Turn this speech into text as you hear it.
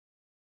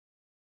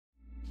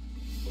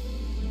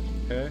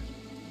okay.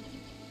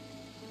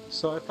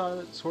 So I thought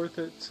it's worth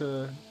it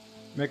to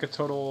make a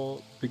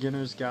total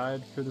beginner's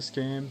guide for this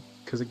game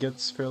because it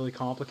gets fairly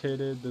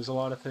complicated. There's a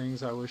lot of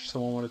things I wish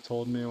someone would have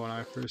told me when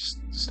I first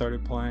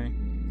started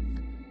playing.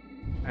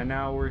 And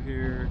now we're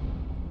here.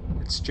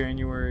 It's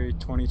January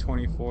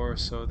 2024,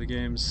 so the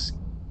game's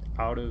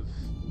out of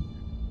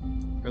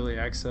early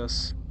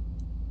access.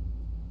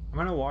 I'm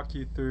gonna walk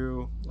you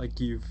through like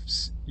you've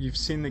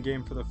seen the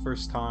game for the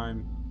first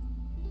time,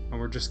 and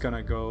we're just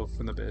gonna go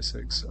from the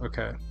basics.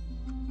 Okay.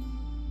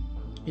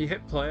 You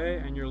hit play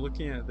and you're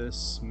looking at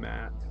this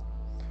map.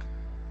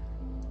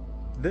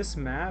 This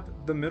map,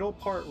 the middle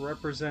part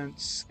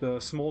represents the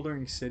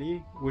smoldering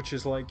city, which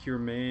is like your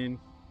main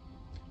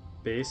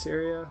base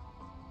area,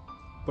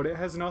 but it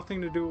has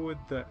nothing to do with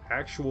the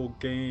actual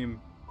game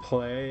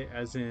play,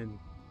 as in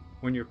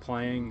when you're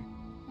playing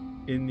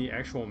in the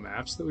actual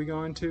maps that we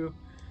go into.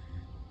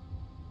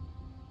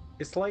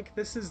 It's like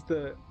this is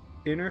the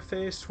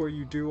interface where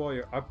you do all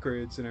your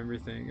upgrades and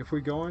everything. If we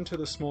go into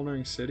the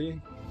smoldering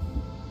city,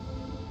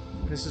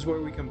 this is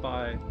where we can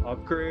buy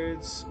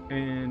upgrades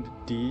and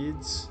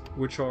deeds,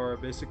 which are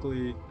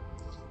basically,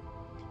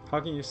 how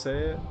can you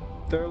say it?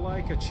 They're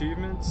like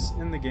achievements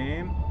in the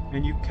game,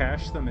 and you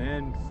cash them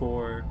in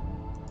for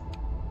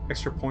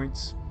extra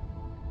points.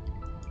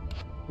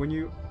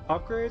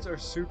 Upgrades are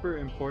super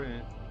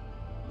important,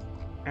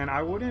 and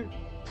I wouldn't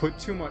put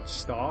too much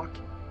stock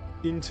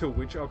into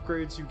which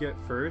upgrades you get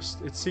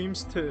first. It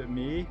seems to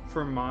me,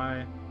 from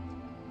my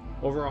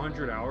over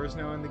 100 hours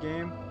now in the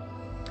game,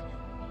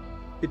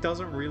 it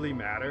doesn't really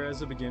matter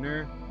as a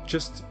beginner.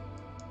 Just,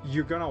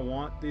 you're gonna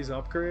want these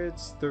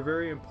upgrades. They're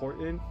very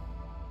important.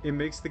 It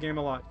makes the game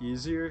a lot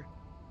easier.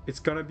 It's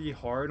gonna be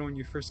hard when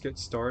you first get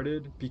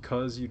started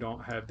because you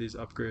don't have these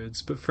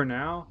upgrades. But for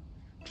now,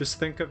 just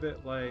think of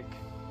it like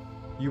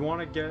you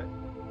want to get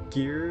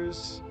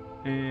gears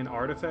and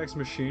artifacts,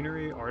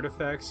 machinery,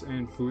 artifacts,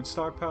 and food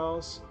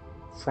stockpiles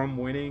from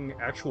winning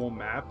actual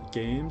map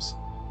games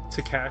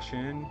to cash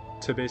in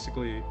to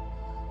basically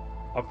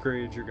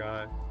upgrade your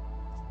guy.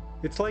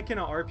 It's like in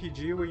an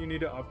RPG where you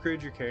need to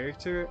upgrade your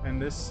character, and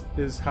this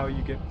is how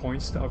you get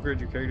points to upgrade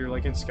your character,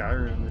 like in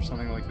Skyrim or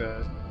something like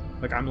that.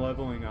 Like, I'm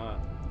leveling up.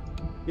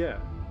 Yeah.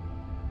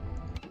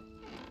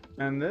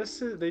 And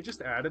they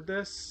just added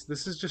this.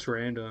 This is just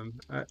random.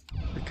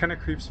 It kind of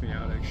creeps me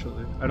out,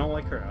 actually. I don't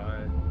like her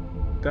eye.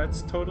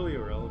 That's totally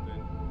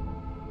irrelevant.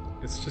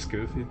 It's just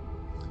goofy.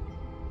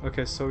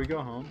 Okay, so we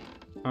go home.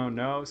 Oh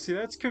no, see,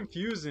 that's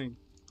confusing.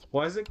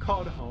 Why is it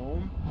called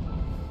home?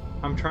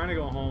 I'm trying to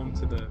go home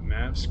to the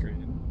map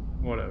screen.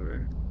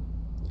 Whatever.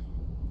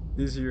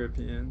 These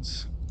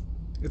Europeans.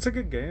 It's a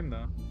good game,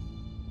 though.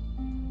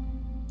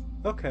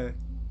 Okay.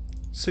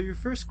 So your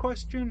first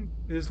question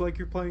is like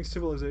you're playing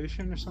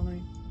Civilization or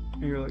something,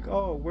 and you're like,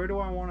 oh, where do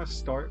I want to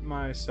start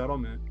my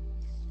settlement?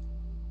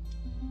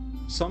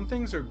 Some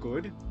things are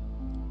good,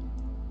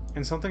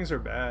 and some things are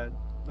bad.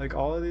 Like,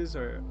 all of these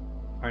are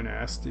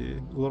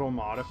nasty. Little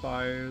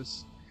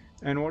modifiers.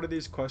 And what do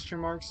these question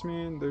marks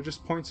mean? They're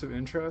just points of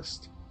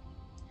interest.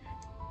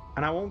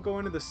 And I won't go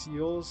into the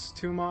seals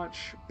too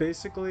much.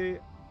 Basically,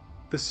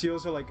 the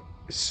seals are like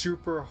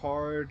super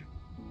hard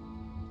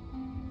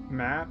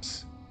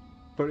maps,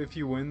 but if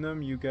you win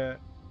them, you get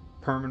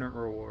permanent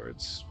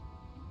rewards.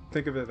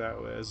 Think of it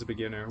that way as a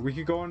beginner. We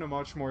could go into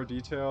much more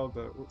detail,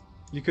 but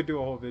you could do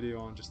a whole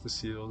video on just the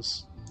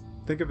seals.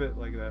 Think of it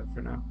like that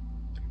for now.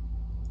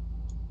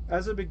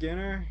 As a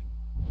beginner,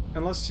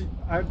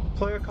 I'd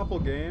play a couple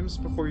games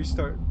before you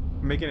start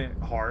making it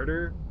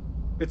harder.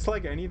 It's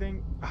like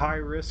anything, high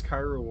risk, high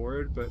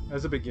reward, but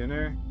as a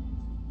beginner,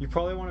 you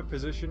probably want to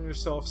position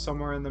yourself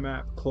somewhere in the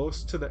map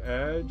close to the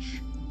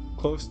edge,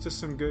 close to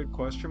some good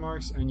question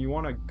marks, and you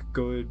want a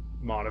good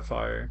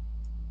modifier.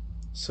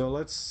 So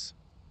let's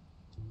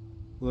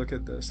look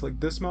at this. Like,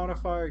 this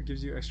modifier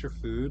gives you extra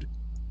food,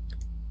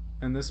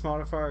 and this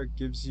modifier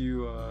gives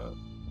you a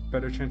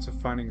better chance of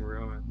finding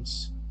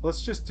ruins.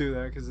 Let's just do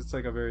that because it's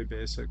like a very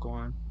basic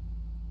one.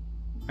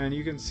 And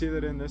you can see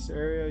that in this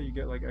area you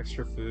get like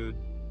extra food,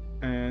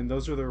 and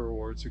those are the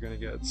rewards you're gonna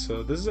get.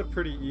 So this is a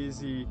pretty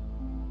easy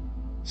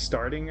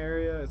starting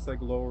area. It's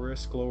like low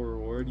risk, low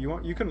reward.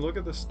 You can look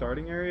at the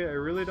starting area. It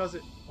really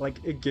doesn't,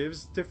 like, it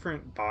gives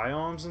different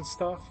biomes and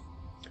stuff,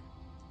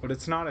 but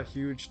it's not a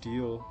huge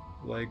deal.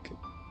 Like,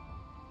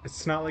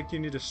 it's not like you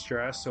need to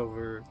stress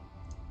over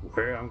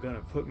where I'm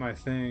gonna put my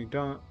thing.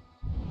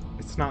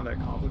 It's not that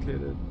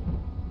complicated.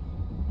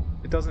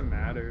 It doesn't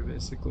matter,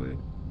 basically.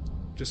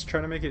 Just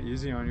try to make it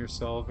easy on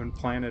yourself and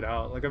plan it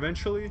out. Like,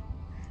 eventually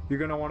you're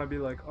gonna want to be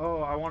like,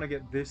 oh, I want to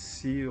get this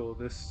seal,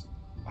 this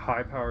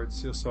high-powered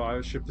seal, so I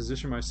should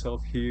position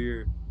myself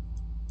here.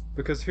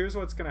 Because here's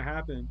what's gonna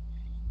happen.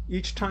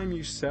 Each time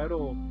you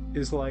settle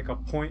is like a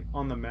point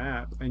on the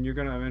map, and you're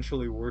gonna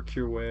eventually work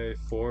your way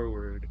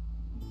forward.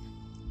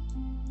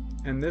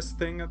 And this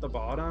thing at the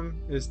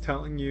bottom is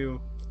telling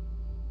you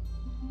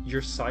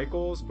your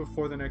cycles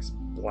before the next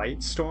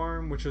blight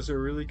storm, which is a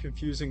really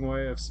confusing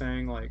way of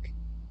saying, like,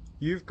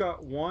 you've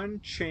got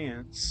one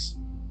chance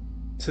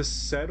to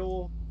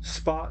settle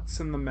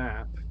spots in the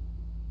map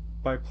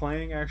by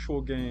playing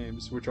actual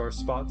games, which are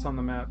spots on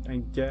the map,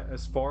 and get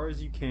as far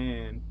as you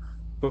can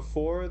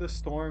before the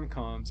storm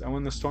comes. And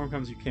when the storm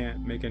comes, you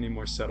can't make any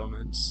more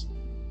settlements.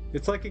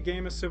 It's like a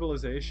game of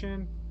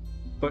Civilization,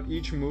 but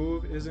each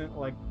move isn't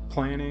like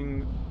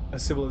planning a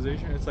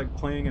civilization. It's like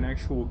playing an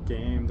actual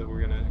game that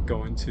we're gonna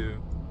go into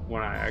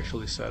when I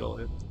actually settle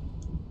it.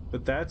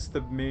 But that's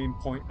the main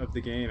point of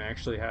the game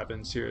actually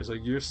happens here. Is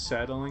like you're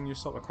settling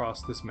yourself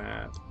across this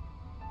map,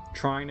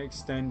 trying to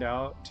extend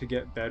out to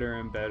get better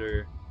and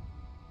better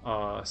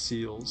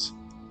seals.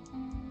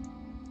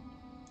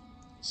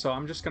 So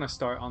I'm just gonna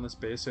start on this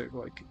basic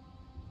like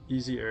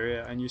easy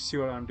area, and you see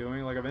what I'm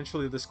doing. Like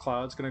eventually this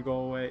cloud's gonna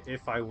go away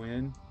if I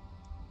win.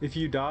 If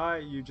you die,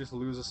 you just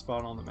lose a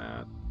spot on the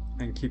map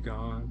and keep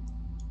going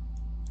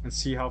and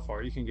see how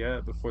far you can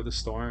get before the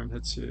storm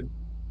hits you.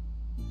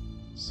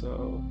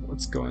 So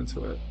let's go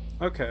into it.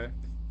 Okay,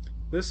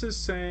 this is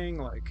saying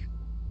like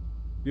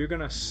you're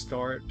gonna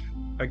start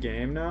a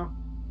game now.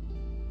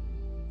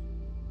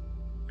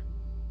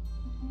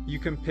 You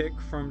can pick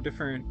from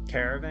different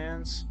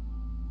caravans,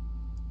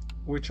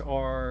 which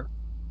are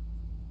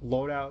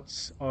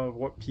loadouts of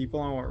what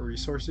people and what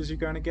resources you're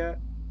gonna get.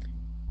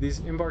 These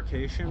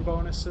embarkation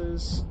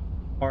bonuses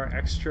are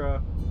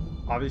extra,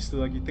 obviously,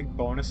 like you think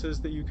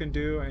bonuses that you can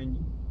do, and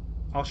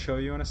I'll show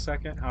you in a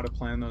second how to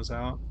plan those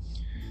out.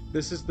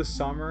 This is the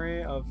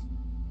summary of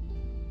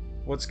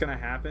what's going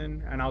to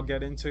happen, and I'll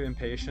get into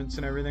impatience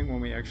and everything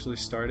when we actually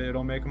start it.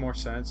 It'll make more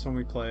sense when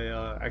we play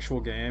actual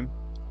game.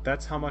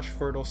 That's how much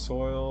fertile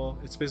soil.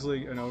 It's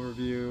basically an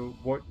overview,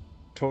 what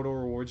total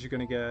rewards you're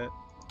going to get,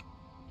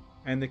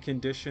 and the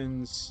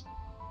conditions.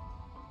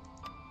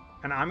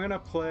 And I'm gonna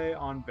play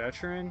on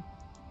veteran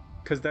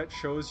because that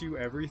shows you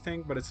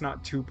everything, but it's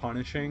not too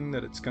punishing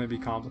that it's gonna be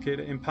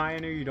complicated. In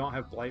Pioneer, you don't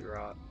have Blight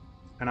Rot,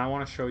 and I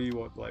want to show you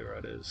what Blight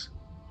Rot is.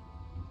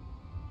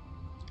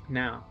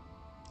 Now,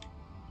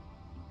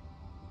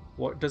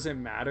 what does it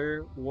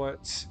matter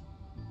what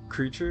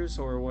creatures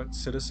or what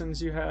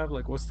citizens you have?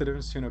 Like, what's the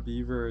difference between a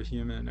beaver, a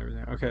human, and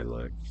everything? Okay,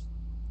 look.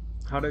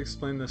 How to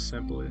explain this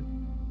simply.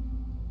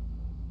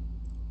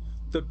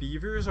 The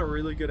beavers are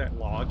really good at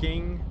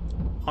logging,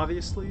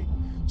 obviously,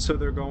 so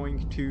they're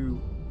going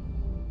to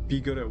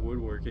be good at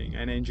woodworking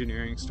and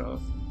engineering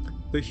stuff.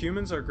 The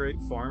humans are great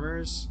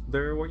farmers.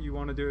 They're what you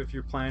want to do if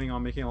you're planning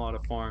on making a lot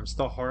of farms.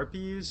 The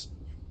harpies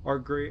are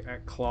great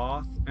at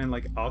cloth and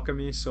like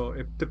alchemy, so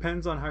it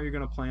depends on how you're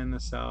going to plan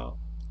this out.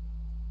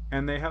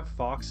 And they have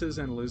foxes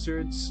and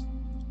lizards.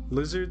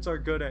 Lizards are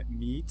good at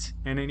meat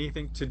and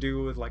anything to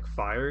do with like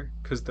fire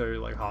because they're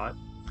like hot.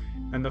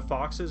 And the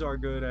foxes are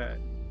good at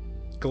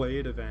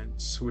glade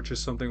events, which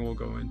is something we'll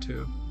go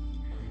into.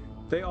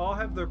 They all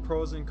have their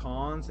pros and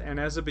cons, and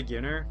as a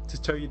beginner,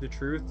 to tell you the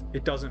truth,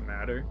 it doesn't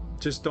matter.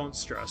 Just don't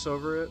stress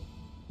over it.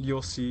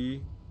 You'll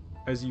see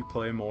as you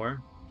play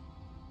more.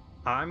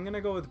 I'm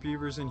gonna go with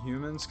beavers and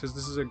humans because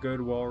this is a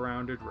good,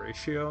 well-rounded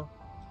ratio,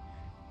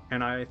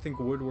 and I think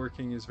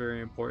woodworking is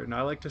very important.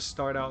 I like to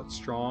start out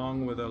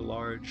strong with a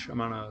large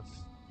amount of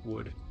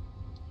wood.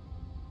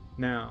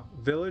 Now,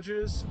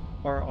 villages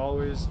are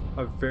always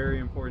a very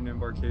important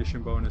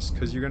embarkation bonus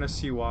because you're going to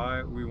see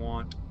why we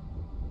want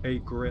a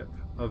grip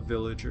of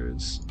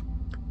villagers.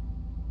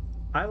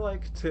 I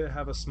like to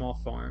have a small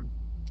farm.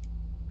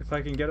 If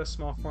I can get a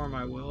small farm,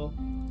 I will,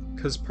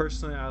 because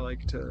personally I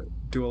like to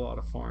do a lot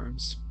of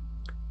farms.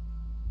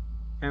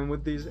 And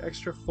with these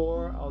extra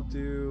 4, I'll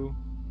do...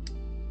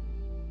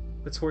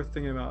 It's worth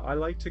thinking about. I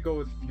like to go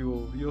with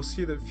fuel. You'll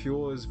see that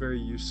fuel is very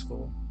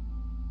useful.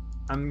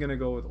 I'm gonna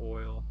go with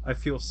oil. I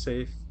feel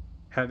safe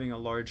having a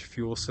large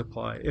fuel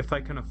supply if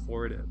I can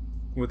afford it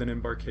with an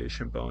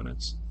embarkation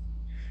bonus.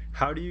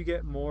 How do you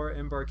get more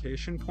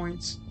embarkation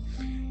points?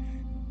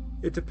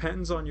 It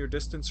depends on your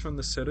distance from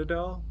the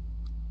Citadel,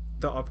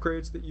 the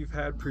upgrades that you've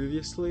had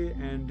previously,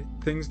 and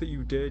things that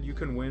you did. You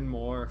can win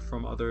more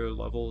from other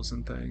levels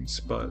and things,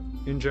 but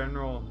in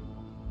general,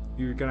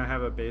 you're gonna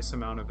have a base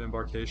amount of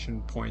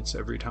embarkation points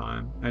every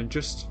time, and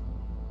just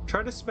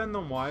try to spend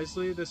them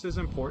wisely. This is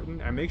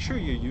important, and make sure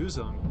you use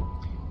them.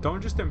 Don't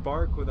just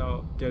embark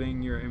without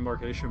getting your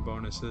embarkation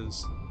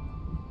bonuses.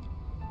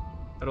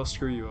 That'll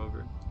screw you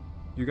over.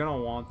 You're gonna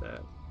want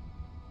that.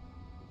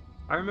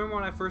 I remember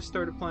when I first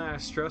started playing, I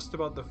stressed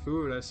about the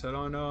food. I said,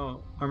 oh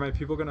no, are my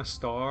people gonna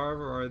starve,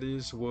 or are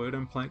these wood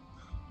and plank?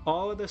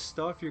 All of this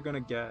stuff you're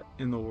gonna get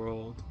in the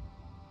world.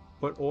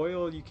 But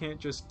oil you can't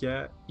just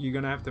get, you're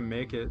gonna have to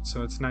make it,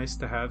 so it's nice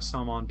to have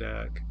some on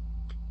deck.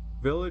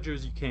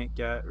 Villagers you can't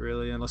get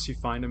really unless you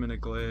find them in a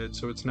glade,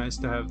 so it's nice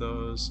to have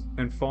those.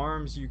 And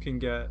farms you can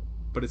get,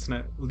 but it's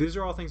not. These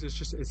are all things.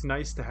 It's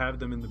nice to have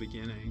them in the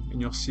beginning, and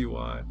you'll see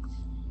why.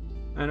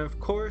 And of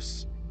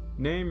course,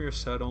 name your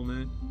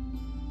settlement.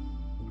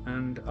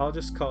 And I'll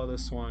just call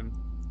this one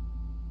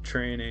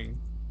training.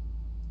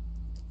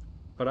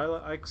 But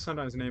I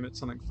sometimes name it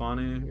something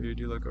funny, or you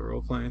do like a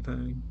role playing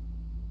thing.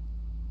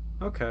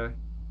 Okay,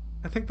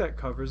 I think that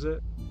covers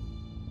it.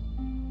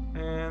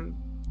 And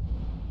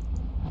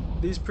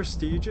these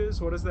prestiges,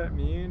 what does that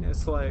mean?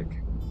 It's like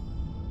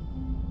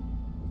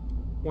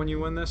when you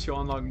win this,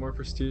 you'll unlock more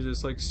prestige.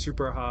 It's like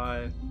super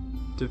high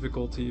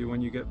difficulty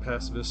when you get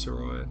past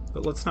Viceroy.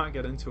 But let's not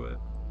get into it.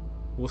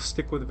 We'll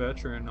stick with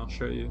Veteran. I'll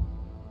show you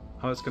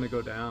how it's going to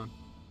go down.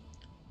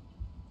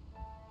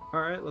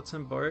 Alright, let's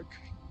embark.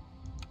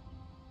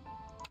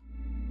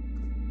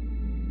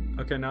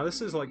 Okay, now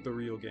this is like the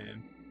real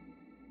game.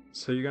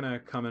 So you're going to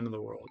come into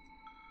the world.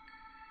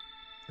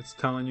 It's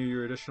telling you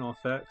your additional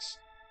effects.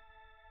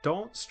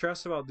 Don't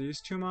stress about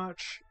these too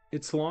much.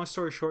 It's, long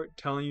story short,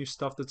 telling you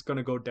stuff that's going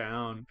to go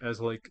down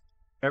as like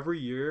every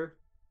year.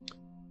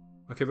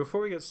 Okay,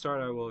 before we get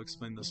started, I will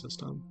explain the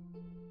system.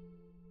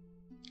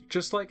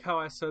 Just like how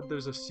I said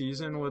there's a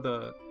season with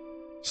a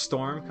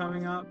storm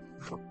coming up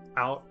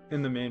out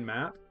in the main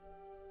map,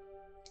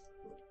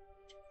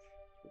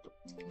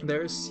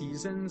 there's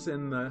seasons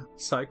in the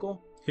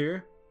cycle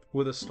here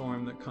with a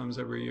storm that comes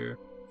every year.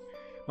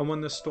 And when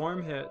the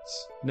storm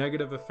hits,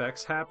 negative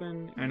effects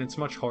happen and it's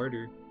much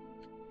harder.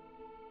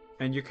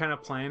 And you're kind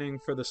of planning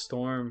for the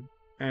storm.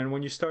 And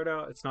when you start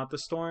out, it's not the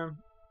storm.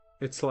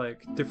 It's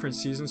like different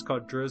seasons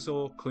called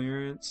drizzle,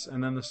 clearance,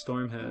 and then the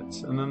storm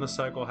hits. And then the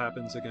cycle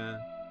happens again.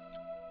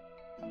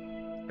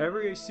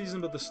 Every season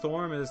but the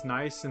storm is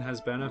nice and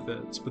has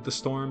benefits, but the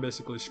storm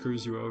basically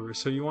screws you over.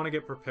 So you want to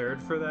get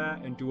prepared for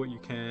that and do what you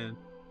can.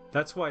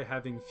 That's why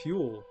having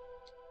fuel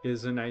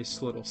is a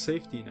nice little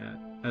safety net,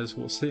 as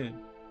we'll see.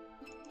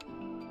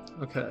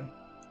 Okay.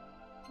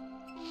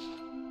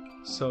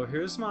 So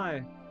here's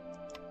my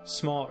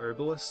small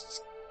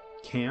herbalist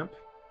camp.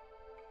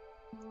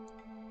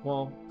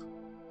 Well,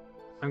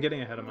 I'm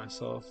getting ahead of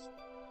myself.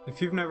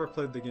 If you've never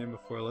played the game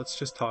before, let's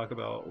just talk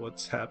about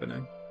what's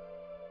happening.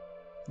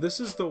 This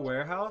is the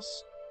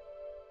warehouse.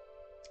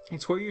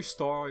 It's where you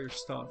store all your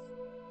stuff.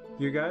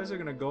 You guys are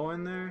gonna go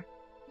in there,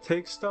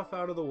 take stuff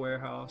out of the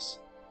warehouse,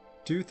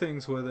 do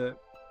things with it,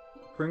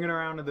 bring it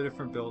around to the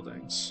different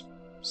buildings.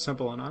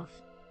 Simple enough.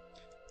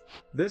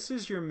 This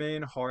is your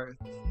main hearth.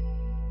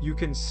 You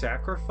can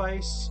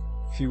sacrifice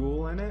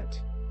fuel in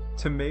it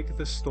to make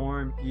the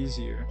storm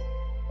easier.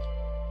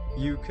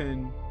 You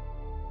can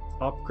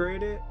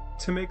upgrade it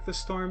to make the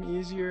storm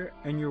easier,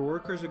 and your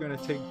workers are going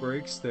to take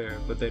breaks there,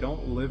 but they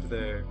don't live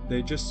there.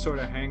 They just sort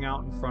of hang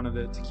out in front of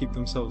it to keep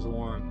themselves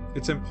warm.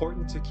 It's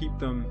important to keep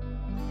them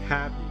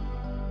happy,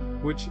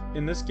 which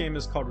in this game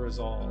is called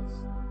resolve.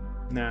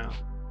 Now,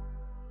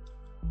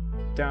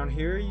 down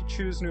here you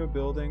choose new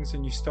buildings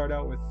and you start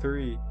out with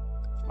 3.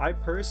 I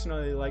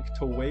personally like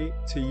to wait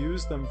to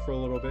use them for a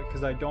little bit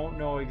because I don't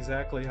know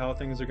exactly how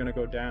things are going to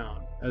go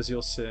down, as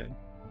you'll see.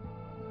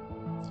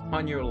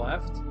 On your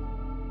left,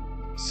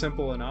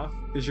 simple enough,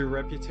 is your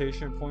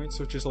reputation points,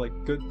 which is like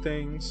good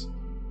things.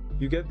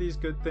 You get these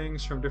good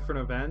things from different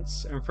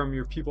events and from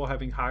your people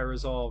having high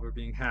resolve or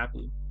being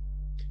happy.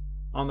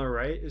 On the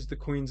right is the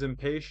Queen's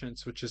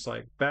Impatience, which is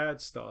like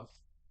bad stuff.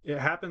 It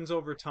happens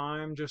over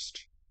time,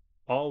 just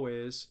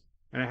always.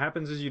 And it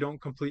happens as you don't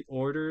complete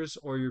orders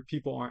or your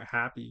people aren't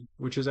happy,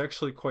 which is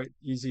actually quite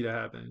easy to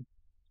happen.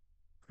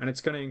 And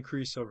it's going to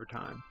increase over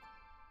time.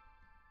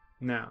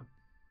 Now,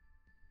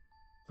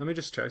 let me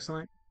just check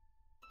something.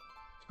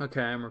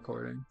 Okay, I'm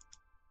recording.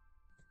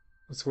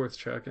 It's worth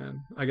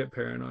checking. I get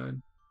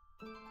paranoid.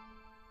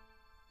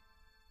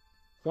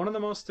 One of the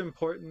most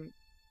important...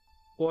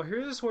 Well,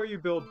 here's where you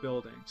build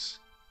buildings.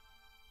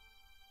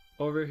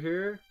 Over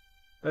here,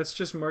 that's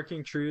just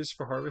marking trees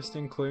for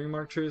harvesting, clearing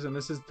marked trees, and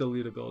this is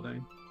delete a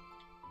building.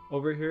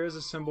 Over here is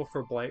a symbol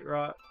for blight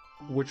rot,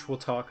 which we'll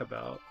talk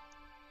about.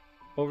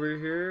 Over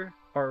here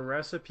are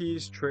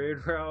recipes,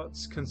 trade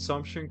routes,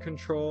 consumption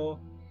control.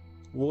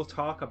 We'll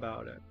talk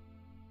about it.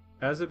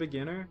 As a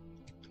beginner,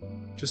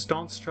 just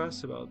don't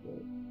stress about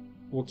it.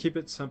 We'll keep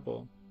it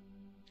simple.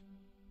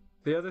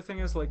 The other thing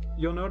is, like,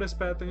 you'll notice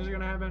bad things are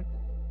gonna happen.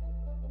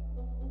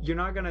 You're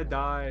not gonna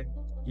die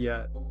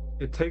yet.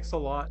 It takes a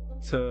lot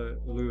to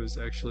lose,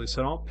 actually,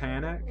 so don't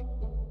panic,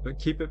 but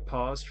keep it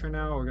paused for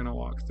now. We're gonna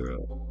walk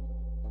through it.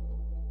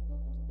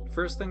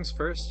 First things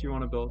first, you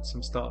want to build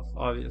some stuff,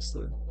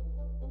 obviously.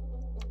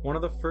 One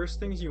of the first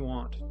things you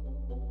want...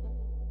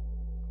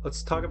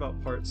 Let's talk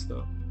about parts,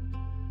 though.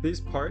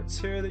 These parts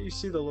here that you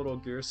see, the little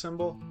gear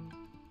symbol,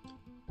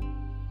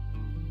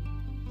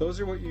 those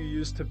are what you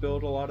use to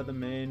build a lot of the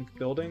main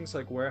buildings,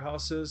 like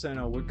warehouses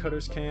and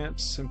woodcutters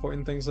camps,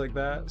 important things like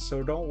that.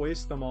 So don't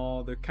waste them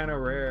all. They're kind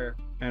of rare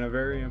and a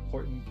very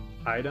important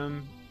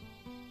item.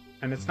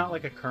 And it's not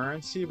like a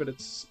currency, but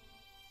it's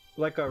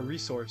like a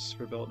resource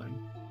for building.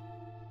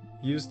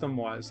 Use them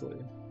wisely.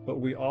 But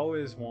we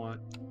always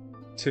want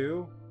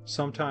 2,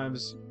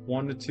 sometimes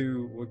 1 to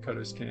 2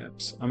 woodcutters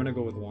camps. I'm gonna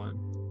go with 1.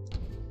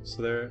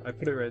 So there, I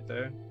put it right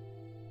there.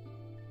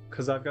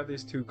 Because I've got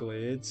these 2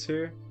 glades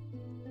here,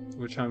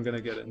 which I'm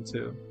gonna get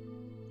into.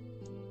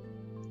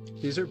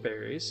 These are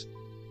berries.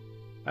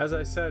 As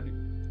I said,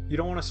 you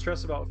don't want to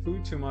stress about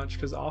food too much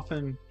because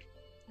often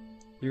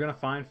you're gonna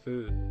find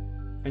food.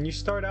 And you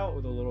start out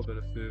with a little bit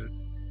of food.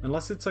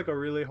 Unless it's like a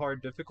really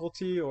hard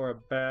difficulty or a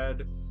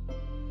bad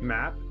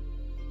map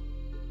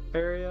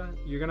area,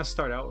 you're gonna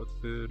start out with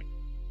food.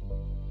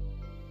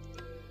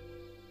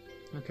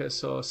 Okay,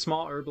 so a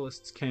small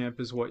herbalist's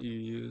camp is what you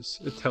use.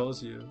 It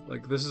tells you,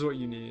 like, this is what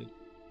you need.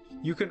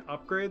 You can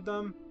upgrade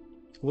them.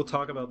 We'll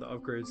talk about the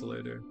upgrades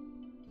later.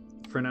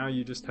 For now,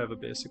 you just have a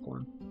basic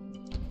one.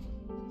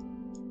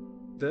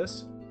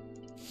 This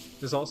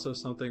is also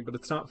something, but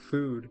it's not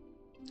food.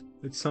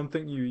 It's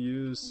something you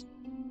use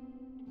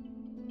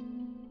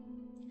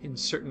in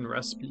certain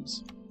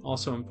recipes.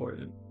 Also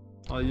important.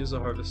 I'll use a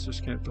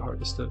harvester's camp to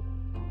harvest it.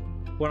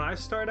 When I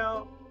start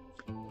out,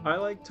 I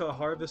like to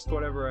harvest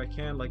whatever I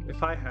can. Like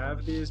if I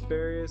have these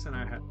berries and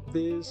I have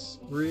these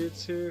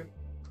reeds here,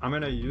 I'm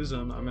gonna use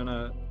them. I'm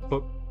gonna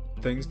put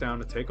things down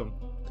to take them.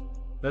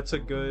 That's a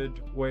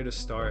good way to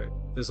start.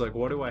 Is like,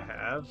 what do I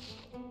have?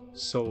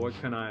 So what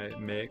can I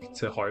make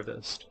to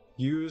harvest?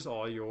 Use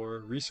all your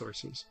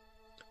resources.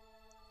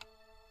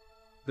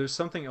 There's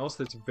something else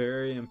that's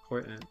very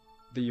important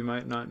that you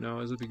might not know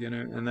as a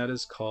beginner, and that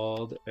is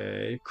called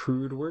a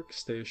crude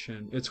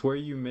workstation. It's where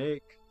you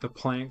make the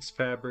planks,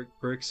 fabric,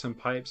 bricks, and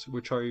pipes,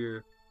 which are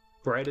your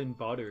bread and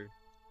butter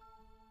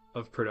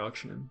of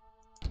production.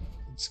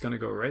 It's gonna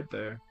go right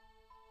there.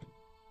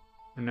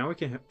 And now we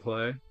can hit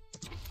play.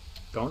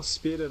 Don't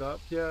speed it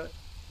up yet.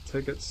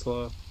 Take it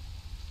slow.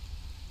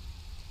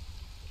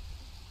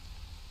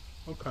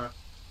 Okay.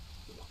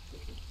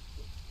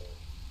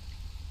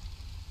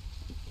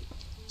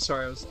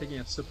 Sorry, I was taking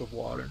a sip of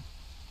water.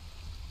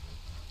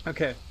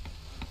 Okay.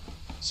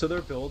 So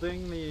they're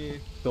building the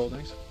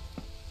buildings.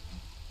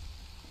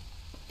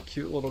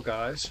 Cute little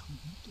guys.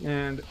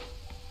 And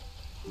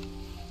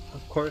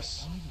of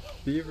course,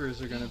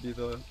 beavers are gonna be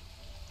the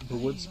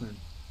woodsmen.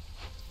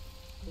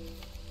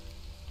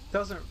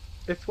 Doesn't,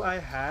 if I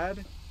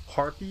had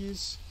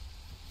harpies,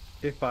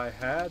 if I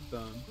had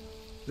them,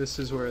 this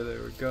is where they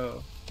would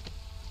go.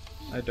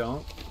 I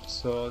don't,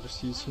 so I'll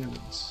just use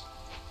humans.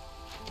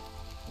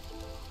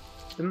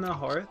 In the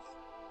hearth,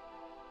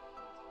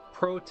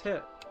 pro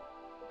tip,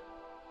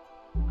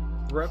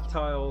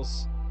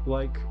 reptiles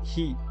like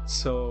heat,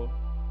 so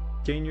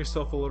gain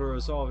yourself a little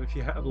resolve. If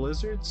you have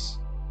lizards,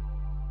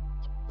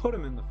 put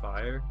him in the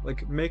fire,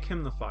 like make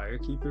him the fire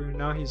keeper.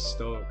 Now he's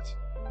stoked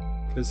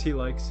because he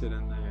likes it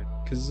in there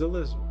because he's a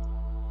lizard.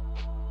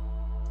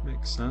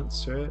 Makes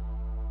sense, right?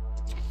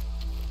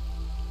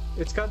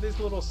 It's got these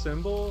little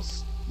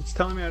symbols. It's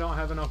telling me I don't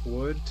have enough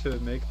wood to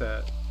make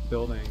that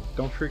building.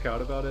 Don't freak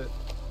out about it.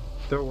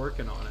 They're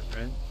working on it,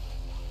 right?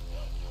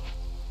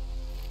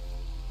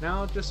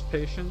 Now just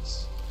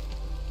patience.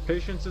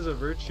 Patience is a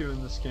virtue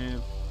in this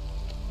game.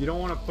 You don't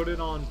want to put it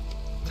on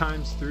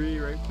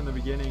 ×3 right from the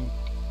beginning.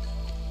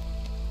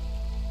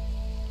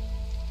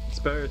 It's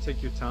better to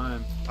take your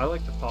time. I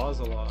like to pause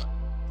a lot.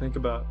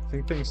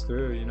 Think things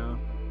through, you know?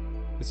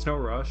 It's no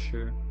rush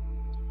here.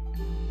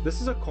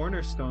 This is a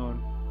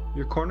cornerstone.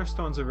 Your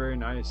cornerstones are very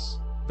nice.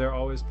 They're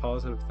always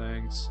positive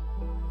things.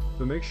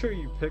 But make sure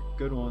you pick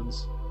good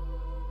ones.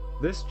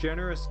 This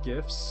generous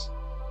gifts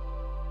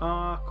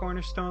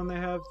cornerstone they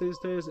have these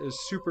days is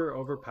super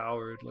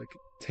overpowered. Like,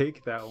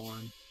 take that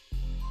one.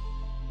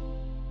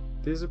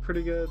 These are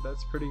pretty good.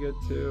 That's pretty good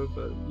too.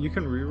 But you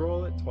can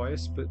re-roll it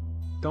twice, but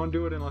don't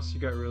do it unless you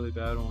got really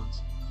bad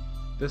ones.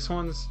 This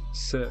one's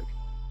sick.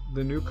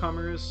 The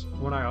newcomers,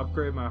 when I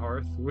upgrade my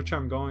hearth, which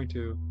I'm going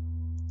to,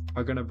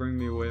 are gonna bring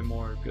me way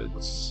more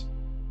goods.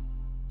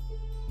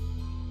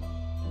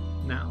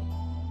 Now,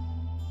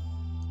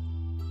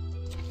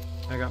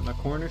 I got my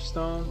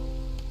cornerstone.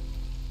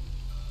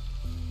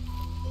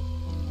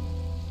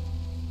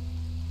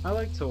 I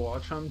like to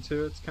watch them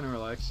too, it's kind of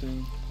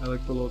relaxing. I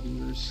like the little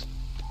beavers.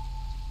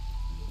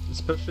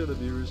 Especially the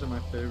beavers are my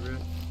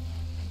favorite.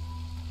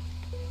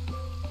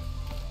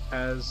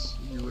 As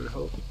you would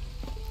hope.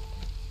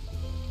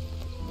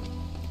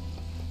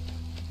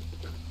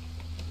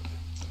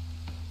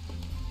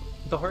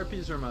 The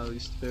harpies are my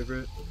least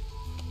favorite.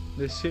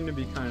 They seem to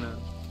be kind of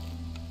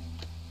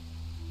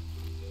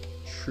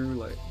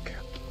true-like.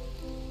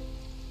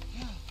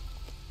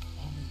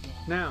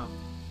 Now,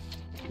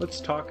 let's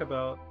talk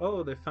about...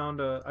 Oh, they found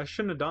a... I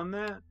shouldn't have done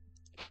that.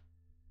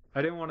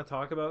 I didn't want to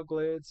talk about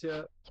glades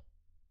yet.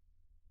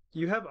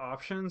 You have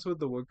options with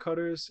the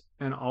woodcutters,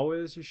 and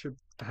always you should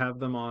have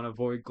them on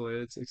avoid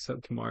glades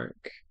except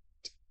mark.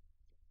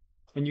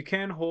 And you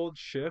can hold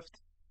shift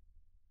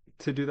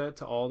to do that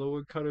to all the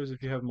woodcutters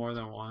if you have more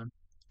than one.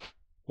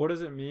 What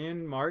does it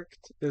mean?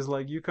 Marked is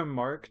like you can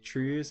mark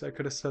trees. I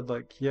could have said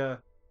like, yeah,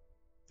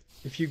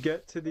 if you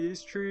get to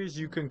these trees,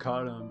 you can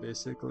cut them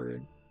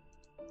basically.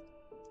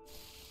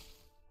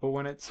 But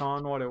when it's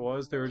on what it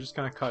was, they were just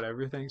gonna cut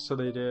everything, so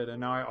they did, and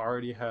now I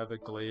already have a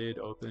glade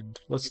opened.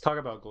 Let's talk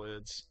about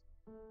glades.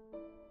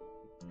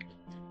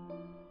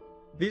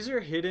 These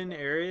are hidden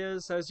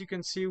areas. As you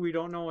can see, we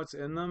don't know what's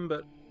in them,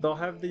 but they'll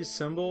have these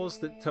symbols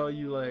that tell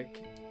you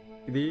like,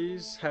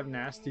 these have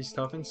nasty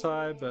stuff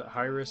inside, but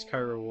high risk, high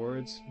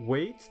rewards.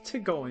 Wait to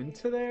go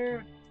into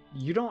there.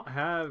 You don't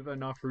have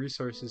enough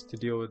resources to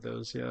deal with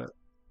those yet.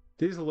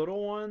 These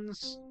little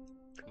ones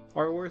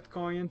are worth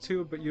going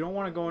into, but you don't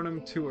want to go in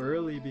them too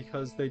early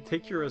because they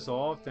take your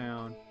resolve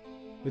down.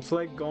 It's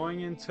like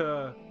going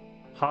into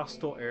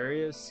hostile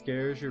areas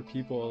scares your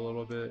people a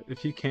little bit.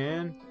 If you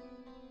can,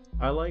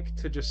 I like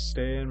to just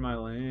stay in my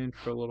lane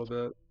for a little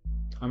bit.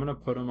 I'm gonna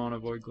put them on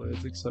avoid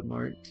glades except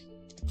marked,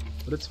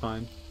 but it's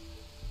fine.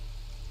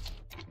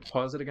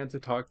 Pause it again to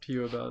talk to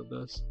you about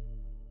this.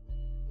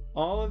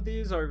 All of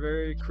these are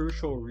very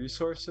crucial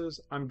resources.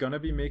 I'm gonna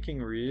be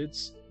making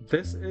reads.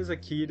 This is a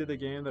key to the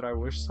game that I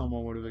wish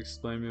someone would have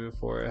explained me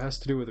before. It has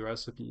to do with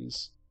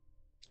recipes.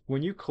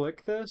 When you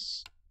click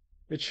this,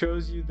 it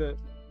shows you that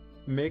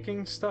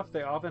making stuff,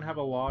 they often have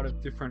a lot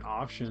of different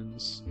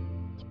options.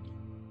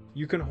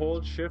 You can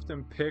hold shift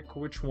and pick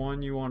which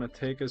one you want to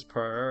take as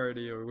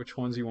priority or which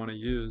ones you want to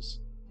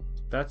use.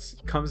 That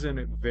comes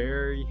in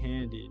very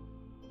handy.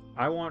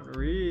 I want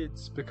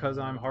reeds because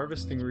I'm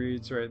harvesting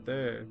reeds right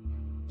there.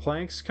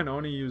 Planks can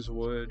only use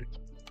wood.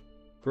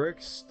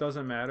 Bricks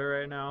doesn't matter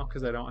right now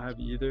because I don't have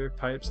either.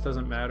 Pipes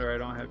doesn't matter, I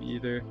don't have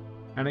either.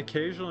 And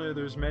occasionally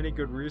there's many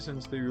good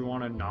reasons that you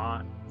want to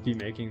not be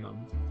making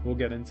them. We'll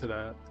get into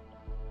that.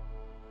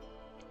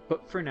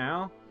 But for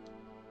now,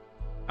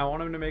 I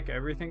want him to make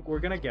everything. We're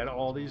gonna get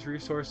all these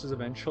resources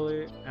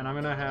eventually, and I'm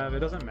gonna have, it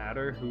doesn't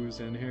matter who's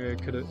in here.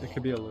 It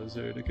could be a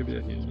lizard, it could be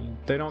a human.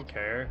 They don't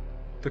care.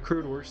 The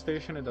crude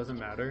workstation, it doesn't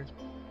matter.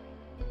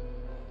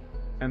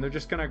 And they're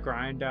just gonna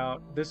grind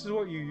out. This is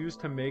what you use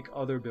to make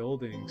other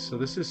buildings, so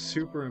this is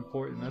super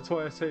important. That's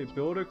why I say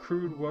build a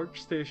crude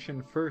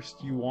workstation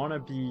first. You want to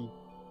be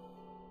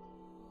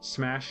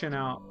smashing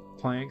out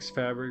planks,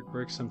 fabric,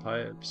 bricks, and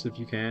pipes if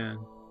you can.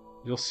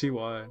 You'll see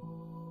why.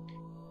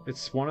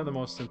 It's one of the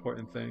most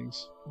important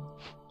things.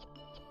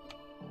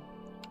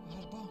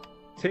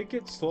 Take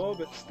it slow,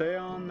 but stay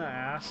on the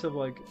ass of,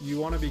 like, you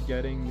want to be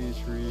getting these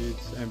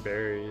reeds and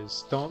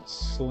berries. Don't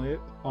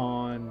slip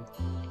on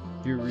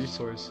your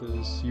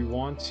resources. You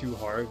want to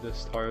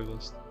harvest.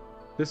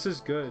 This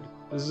is good.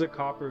 This is a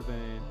copper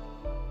vein.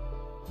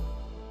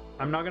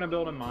 I'm not going to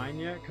build a mine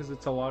yet because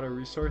it's a lot of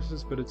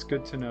resources, but it's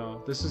good to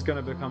know. This is going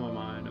to become a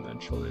mine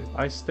eventually.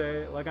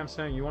 Like I'm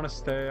saying, you want to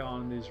stay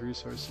on these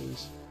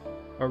resources.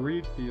 A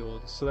reed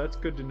field, so that's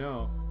good to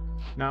know.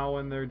 Now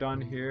when they're done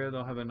here,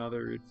 they'll have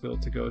another reed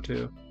field to go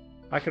to.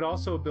 I could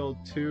also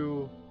build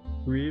 2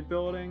 reed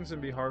buildings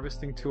and be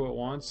harvesting 2 at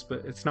once,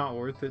 but it's not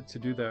worth it to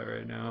do that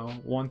right now.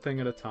 One thing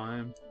at a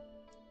time.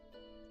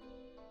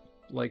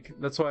 Like,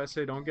 that's why I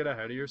say don't get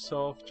ahead of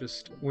yourself.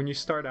 Just when you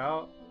start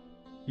out,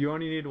 you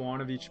only need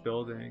 1 of each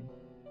building.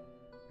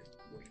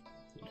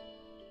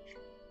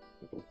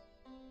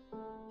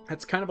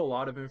 That's kind of a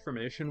lot of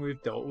information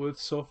we've dealt with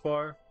so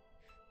far.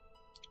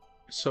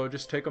 So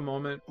just take a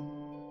moment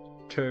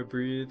to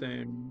breathe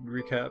and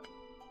recap.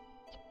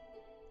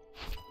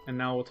 And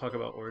now we'll talk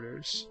about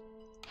orders.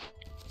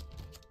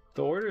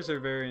 The orders are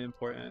very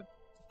important.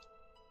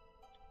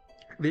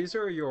 These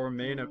are your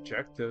main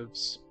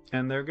objectives,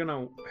 and they're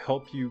gonna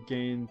help you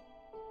gain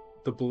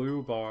the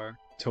blue bar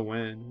to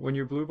win. When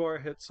your blue bar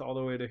hits all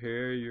the way to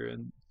here, you're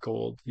in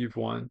gold, you've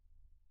won.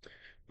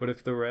 But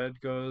if the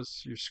red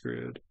goes, you're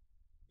screwed.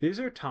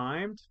 These are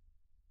timed.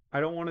 I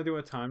don't want to do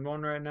a timed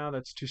one right now,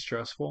 that's too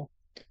stressful.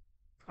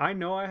 I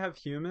know I have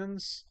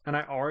humans, and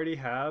I already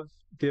have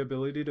the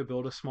ability to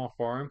build a small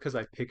farm because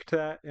I picked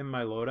that in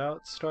my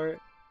loadout start.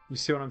 You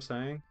see what I'm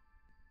saying?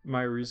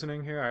 My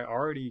reasoning here, I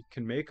already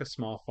can make a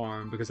small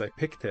farm because I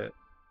picked it.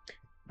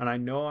 And I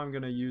know I'm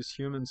going to use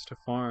humans to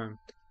farm,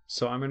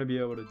 so I'm going to be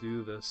able to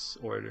do this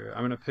order.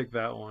 I'm going to pick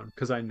that one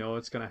because I know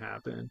it's going to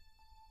happen.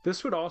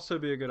 This would also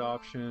be a good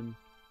option,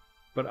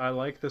 but I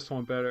like this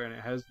one better and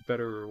it has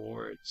better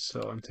rewards, so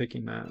I'm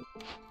taking that.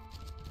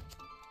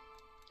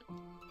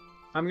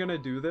 I'm gonna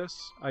do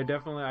this. I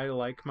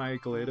like my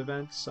Glade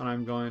events, and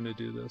I'm going to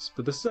do this.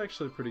 But this is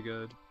actually pretty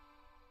good.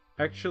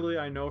 Actually,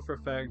 I know for a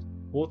fact,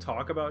 we'll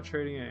talk about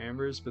trading at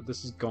Ambers, but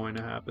this is going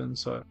to happen.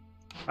 So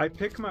I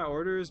pick my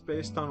orders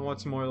based on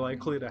what's more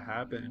likely to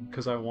happen,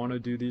 because I want to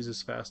do these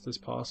as fast as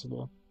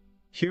possible.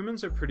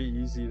 Humans are pretty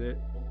easy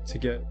to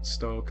get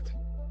stoked.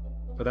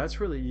 But that's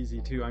really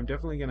easy too. I'm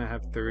definitely gonna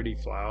have 30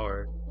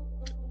 flour.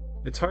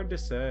 It's hard to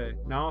say.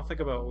 Now I'll think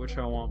about which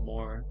I want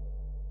more.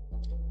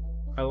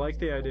 I like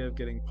the idea of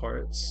getting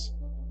parts,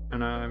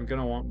 and I'm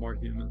gonna want more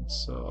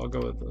humans, so I'll go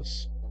with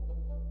this.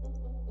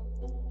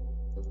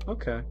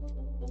 Okay.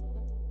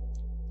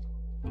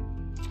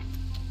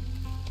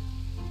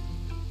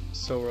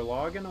 So we're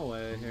logging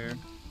away here.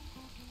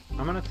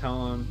 I'm gonna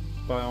tell him,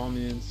 by all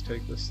means,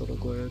 take this little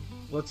glade.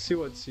 Let's see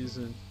what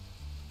season.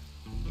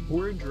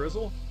 We're in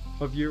drizzle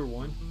of year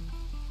 1.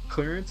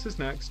 Clearance is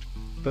next,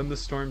 then the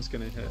storm's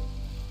gonna hit.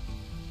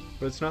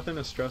 But it's nothing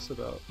to stress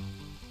about.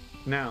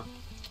 Now,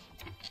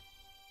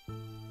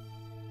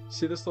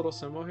 see this little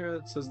symbol here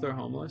that says they're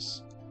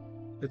homeless?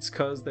 It's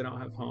because they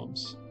don't have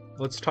homes.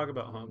 Let's talk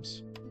about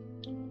homes.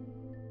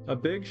 A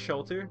big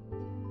shelter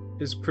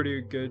is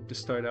pretty good to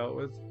start out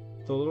with.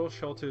 The little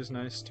shelter is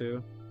nice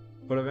too,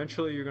 but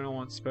eventually you're going to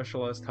want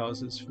specialized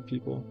houses for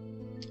people.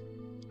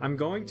 I'm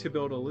going to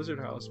build a lizard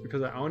house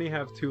because I only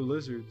have 2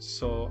 lizards,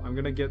 so I'm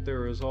going to get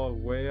their resolve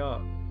way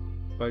up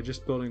by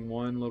just building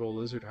 1 little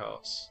lizard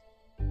house.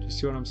 Do you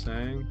see what I'm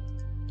saying?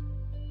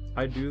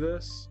 I do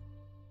this.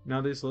 Now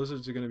these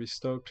lizards are going to be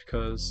stoked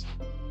because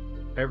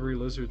every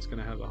lizard's going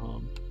to have a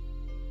home.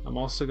 I'm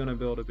also gonna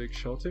build a big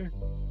shelter.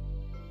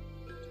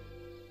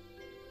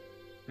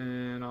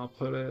 And I'll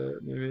put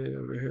it maybe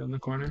over here in the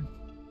corner.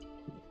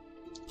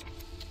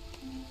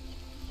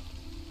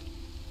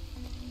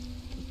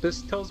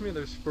 This tells me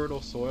there's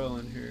fertile soil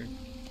in here.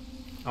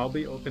 I'll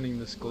be opening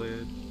this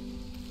glade.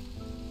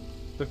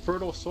 The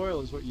fertile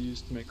soil is what you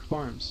use to make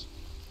farms.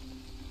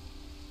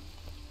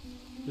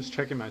 Just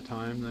checking my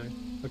time there.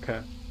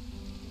 Okay.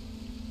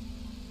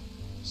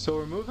 So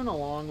we're moving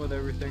along with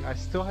everything. I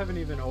still haven't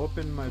even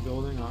opened my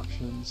building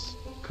options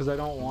because I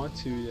don't want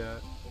to yet.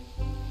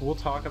 We'll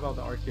talk about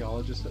the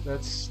archaeologist.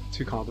 That's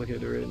too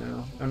complicated right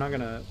now. I'm not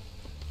gonna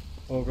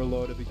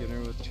overload a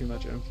beginner with too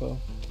much info.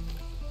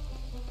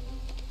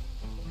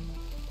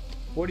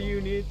 What do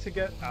you need to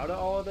get out of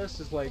all of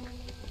this is like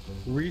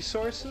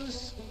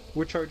resources,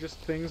 which are just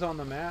things on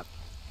the map,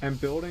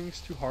 and buildings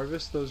to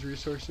harvest those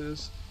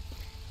resources.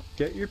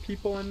 Get your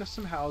people into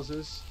some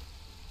houses,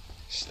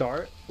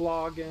 start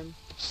logging,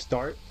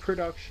 start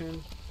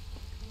production,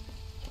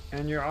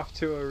 and you're off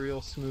to a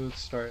real smooth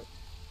start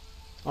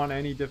on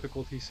any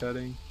difficulty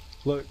setting.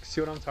 Look,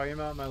 see what I'm talking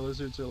about? My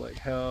lizards are like,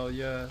 hell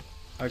yeah,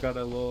 I got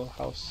a little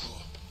house.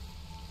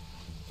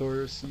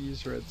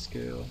 Thoraces, red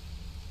scale.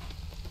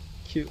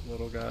 Cute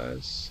little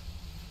guys.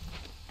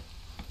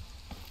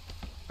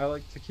 I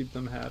like to keep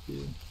them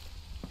happy.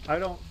 I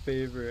don't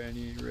favor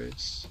any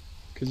race,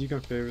 because you can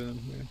favor them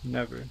here.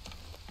 Never.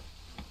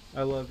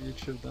 I love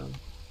each of them.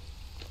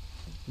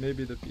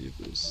 Maybe the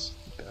beaver's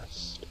the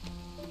best.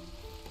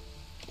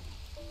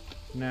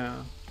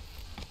 Now,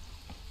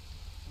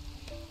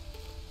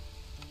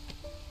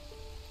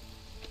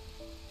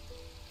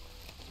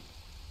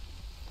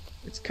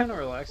 it's kind of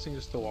relaxing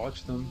just to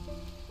watch them.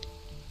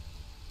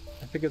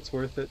 I think it's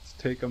worth it to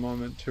take a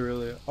moment to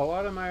really... A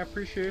lot of my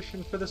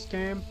appreciation for this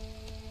game,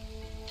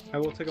 I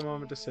will take a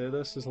moment to say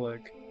this, is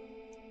like...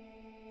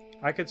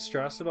 I could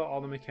stress about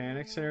all the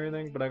mechanics and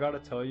everything, but I gotta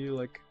tell you,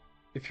 like,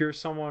 if you're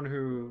someone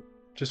who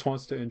just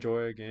wants to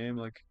enjoy a game,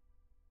 like,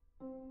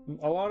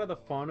 a lot of the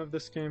fun of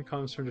this game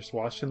comes from just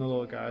watching the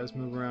little guys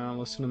move around,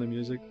 listen to the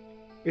music.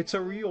 It's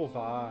a real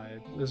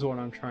vibe, is what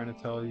I'm trying to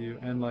tell you,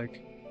 and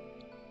like,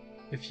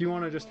 if you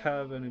want to just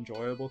have an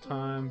enjoyable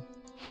time,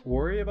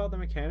 worry about the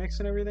mechanics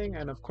and everything,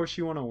 and of course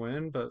you want to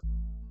win, but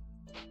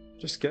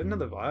just get into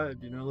the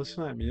vibe, you know,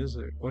 listen to that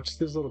music, watch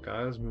these little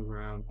guys move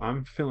around.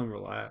 I'm feeling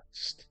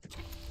relaxed.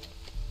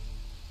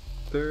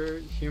 Their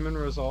human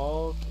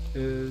resolve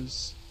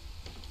is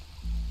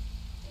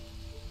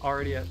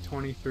already at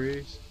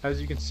 23.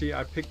 As you can see,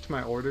 I picked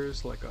my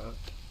orders like a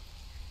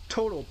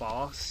total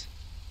boss.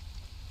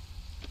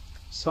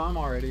 So I'm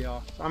already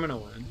off. I'm gonna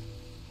win.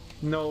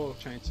 No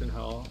chance in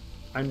hell.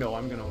 I know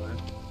I'm gonna win.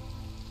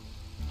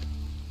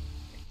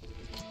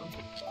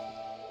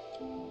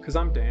 Because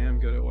I'm damn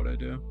good at what I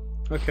do.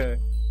 Okay.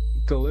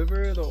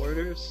 Deliver the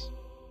orders.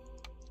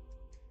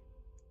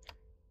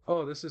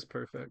 Oh, this is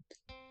perfect.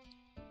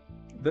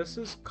 This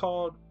is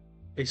called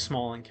a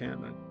small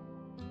encampment.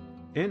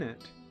 In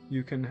it,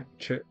 you can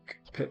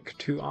pick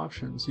two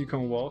options. You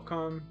can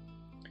welcome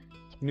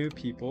new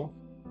people,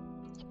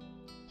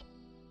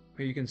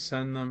 or you can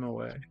send them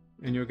away,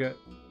 and you'll get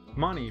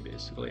money,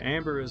 basically.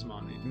 Amber is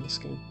money in this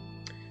game.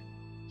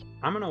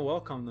 I'm gonna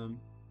welcome them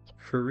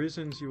for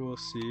reasons you will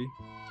see.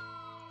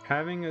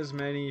 Having as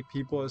many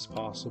people as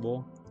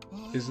possible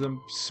is the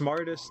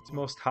smartest,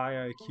 most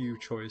high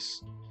IQ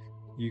choice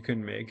you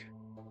can make.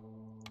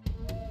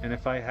 And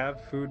if I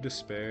have food to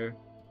spare,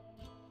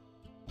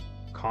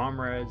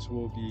 comrades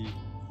will be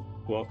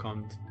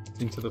welcomed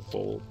into the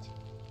fold.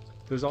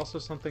 There's also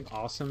something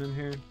awesome in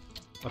here,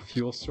 a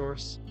fuel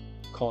source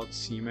called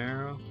sea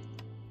marrow.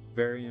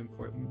 Very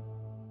important.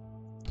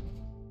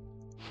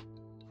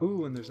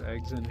 Ooh, and there's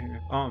eggs in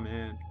here. Oh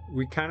man,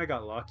 we kind of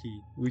got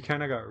lucky. We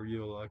kind of got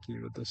real lucky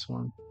with this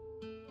one.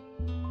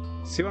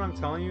 See what I'm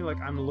telling you? Like,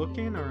 I'm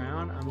looking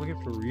around, I'm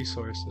looking for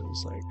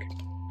resources. Like,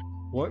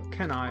 what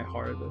can I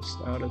harvest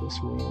out of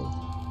this world?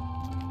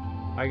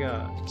 I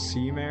got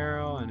sea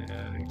marrow and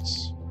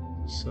eggs.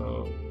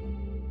 So,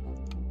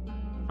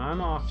 I'm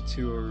off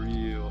to a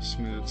real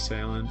smooth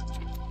sailing.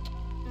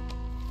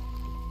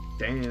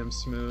 Damn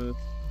smooth.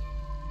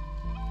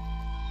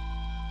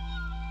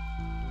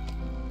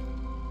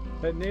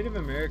 That Native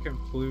American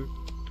flute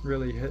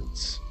really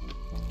hits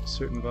a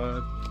certain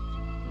vibe.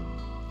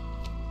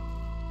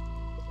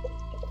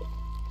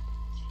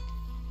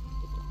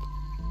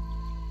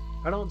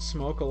 I don't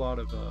smoke a lot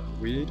of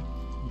weed,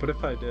 but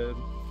if I did,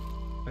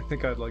 I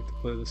think I'd like to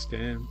play this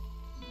game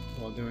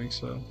while doing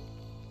so,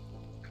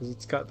 because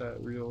it's got that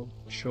real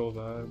chill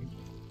vibe.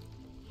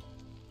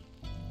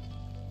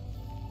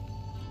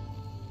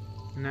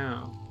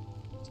 Now,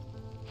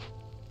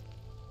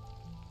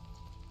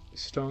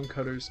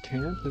 Stonecutter's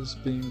camp is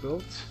being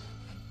built.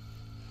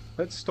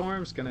 That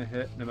storm's gonna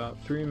hit in about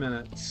 3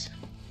 minutes,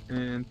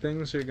 and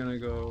things are gonna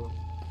go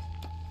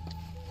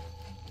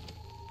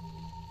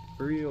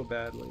real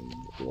badly in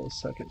a little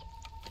second.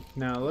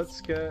 Now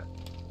let's get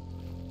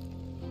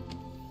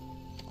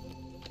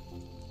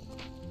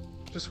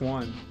just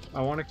one.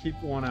 I want to keep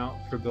one out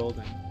for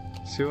building.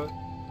 See what?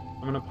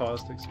 I'm gonna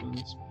pause to explain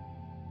this.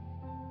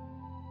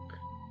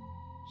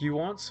 You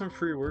want some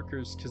free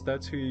workers because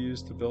that's who you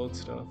use to build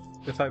stuff.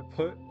 If I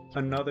put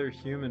another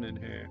human in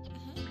here,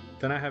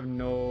 then I have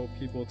no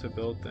people to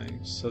build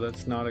things, so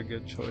that's not a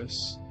good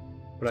choice.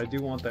 But I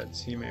do want that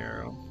seam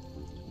arrow.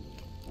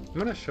 I'm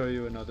gonna show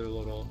you another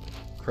little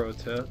pro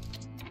tip.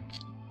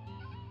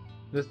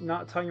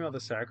 Not talking about the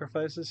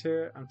sacrifices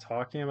here, I'm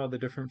talking about the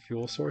different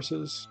fuel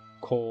sources.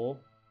 Coal,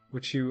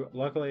 which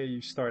luckily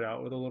you start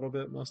out with a little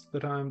bit most of the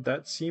time.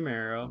 That seam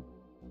arrow,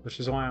 which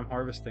is why I'm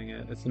harvesting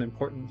it, it's an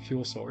important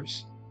fuel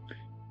source.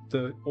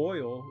 The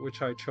oil,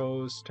 which I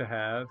chose to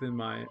have in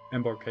my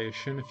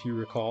embarkation, if you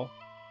recall,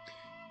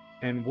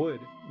 and wood.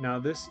 Now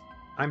this,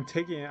 I'm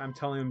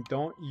telling him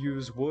don't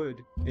use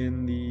wood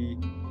in the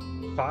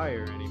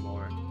fire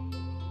anymore.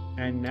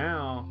 And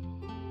now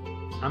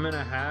I'm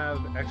gonna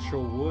have extra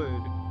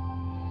wood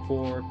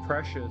for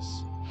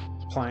precious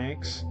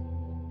planks,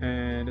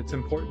 and it's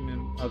important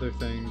in other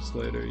things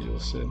later, you'll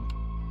see.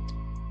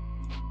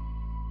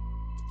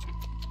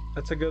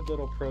 That's a good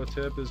little pro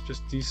tip, is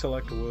just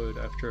deselect wood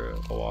after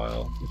a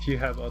while if you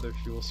have other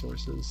fuel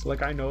sources.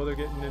 Like, I know they're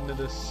getting into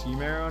this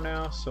seam arrow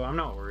now, so I'm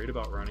not worried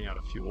about running out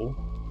of fuel.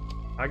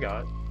 I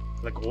got,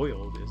 like,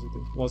 oil,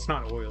 basically. Well, it's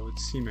not oil,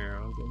 it's seam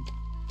arrow, but...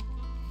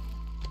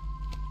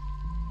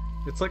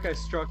 It's like I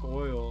struck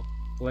oil,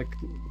 like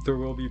there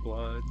will be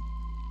blood.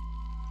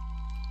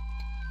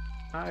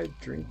 I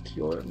drink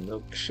your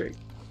milkshake.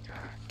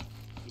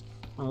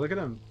 Oh, look at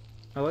him.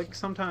 I like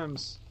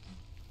sometimes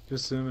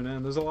just zooming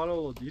in. There's a lot of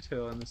little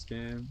detail in this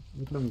game.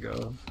 Look at him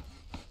go.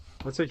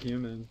 That's a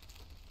human.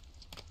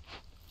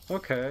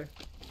 Okay.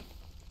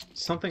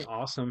 Something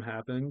awesome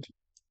happened.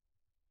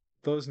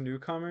 Those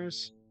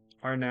newcomers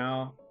are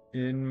now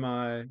in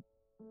my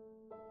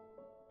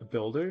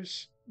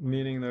builders,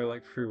 meaning they're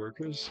like free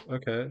workers.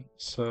 Okay,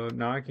 so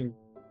now I can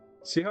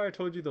see how I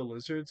told you the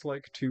lizards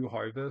like to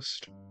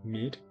harvest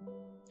meat,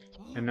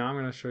 and now I'm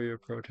going to show you a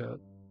pro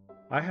tip.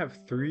 I have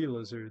 3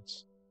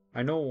 lizards.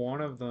 I know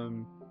one of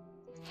them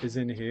is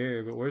in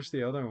here, but where's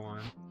the other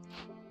one?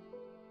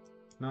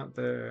 Not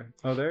there.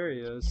 Oh, there he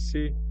is.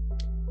 See,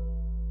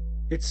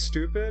 it's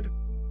stupid.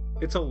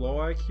 It's a low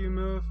IQ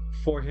move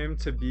for him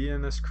to be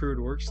in this crude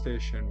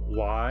workstation.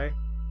 Why?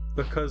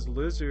 Because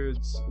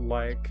lizards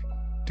like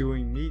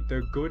doing meat.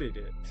 They're good at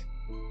it.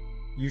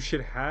 You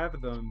should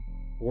have them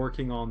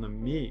working on the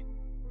meat.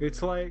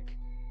 It's like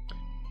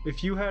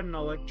if you had an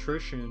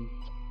electrician,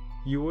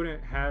 you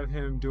wouldn't have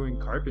him doing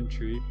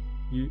carpentry.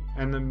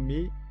 And the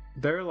meat,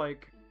 they're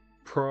like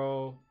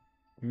pro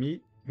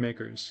meat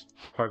makers,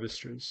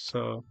 harvesters.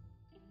 So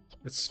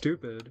it's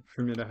stupid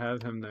for me to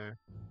have him there.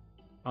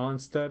 I'll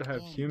instead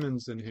have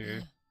humans in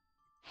here,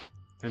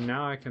 and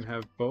now I can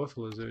have both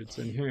lizards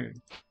in here.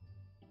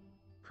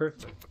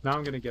 Perfect. Now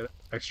I'm gonna get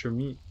extra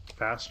meat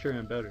faster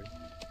and better.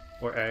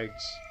 Or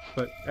eggs.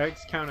 But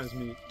eggs count as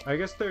meat. I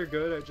guess they're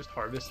good at just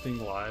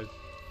harvesting live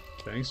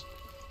things.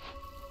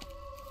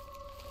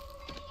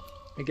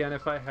 Again,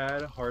 if I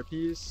had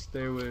harpies,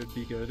 they would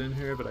be good in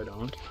here, but I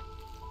don't.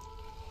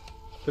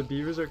 The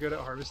beavers are good at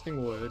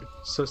harvesting wood.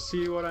 So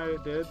see what I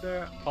did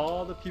there?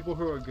 All the people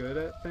who are good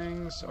at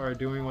things are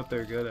doing what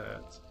they're good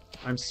at.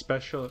 I'm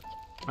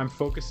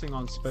focusing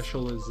on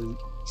specialization.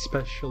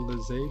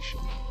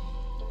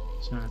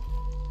 Sorry.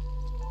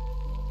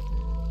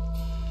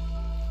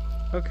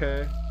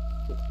 Okay.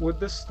 With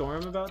this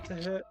storm about to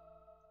hit,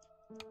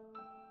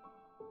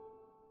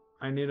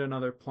 I need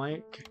another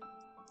plank.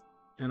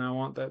 And I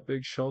want that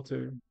big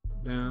shelter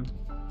down.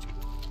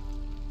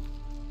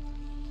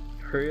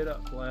 Hurry it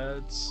up,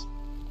 lads.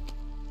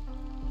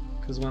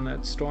 Because when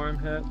that storm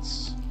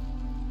hits,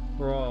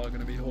 we're all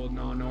gonna be holding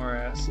on to our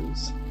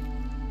asses.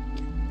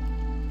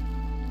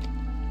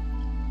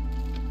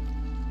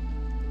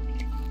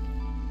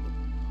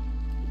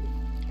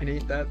 And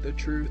ain't that the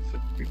truth?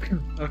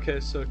 Okay,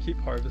 so keep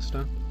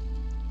harvesting.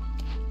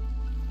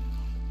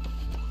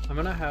 I'm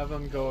gonna have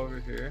them go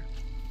over here,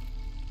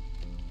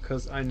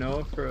 because I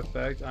know for a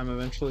fact I'm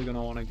eventually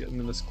gonna want to get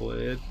into this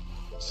glade,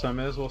 so I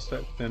may as well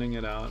start thinning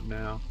it out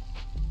now.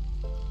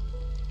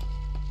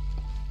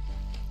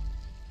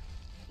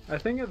 I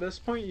think at this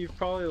point you've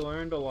probably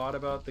learned a lot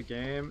about the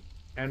game,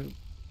 and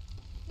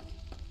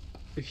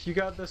if you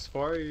got this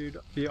far, you'd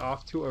be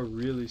off to a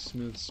really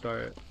smooth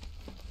start.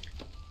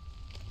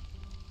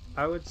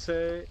 I would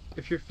say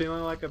if you're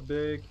feeling like a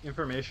big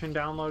information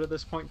download at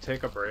this point,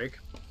 take a break.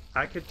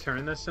 I could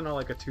turn this into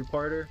like a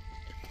 2-parter,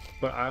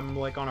 but I'm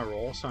like on a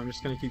roll, so I'm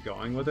just gonna keep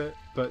going with it.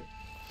 But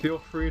feel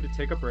free to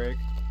take a break,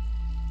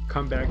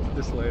 come back to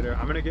this later.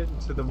 I'm gonna get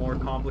into the more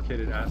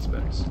complicated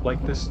aspects,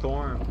 like this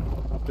storm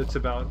that's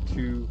about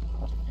to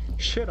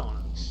shit on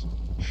us.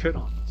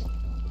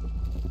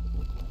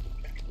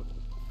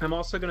 I'm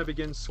also gonna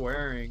begin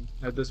swearing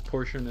at this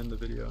portion in the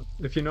video.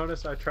 If you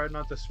notice, I tried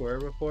not to swear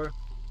before.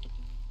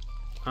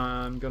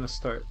 I'm gonna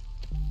start.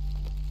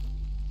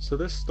 So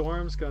this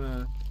storm's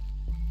gonna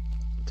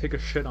take a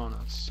shit on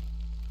us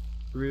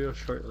real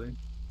shortly.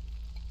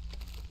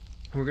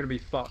 We're gonna be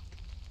fucked,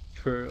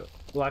 for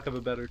lack of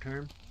a better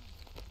term.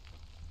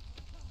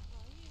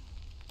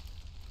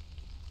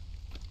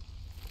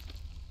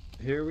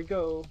 Here we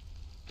go.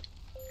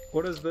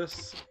 What does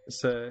this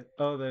say?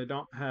 Oh,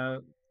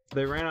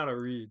 they ran out of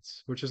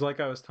reeds, which is like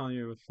I was telling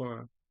you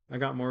before. I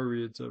got more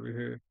reeds over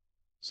here.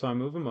 So I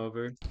move them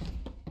over,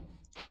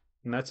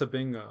 and that's a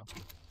bingo.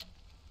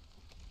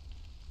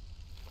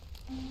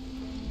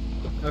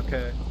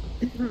 Okay.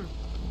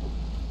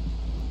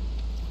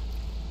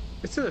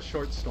 It's a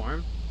short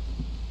storm,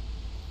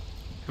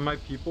 and my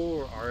people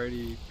were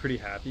already pretty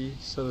happy,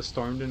 so the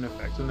storm didn't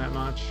affect them that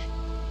much.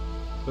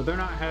 But they're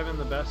not having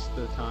the best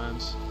of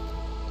times.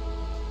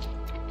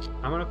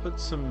 I'm gonna put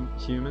some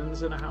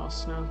humans in a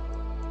house now.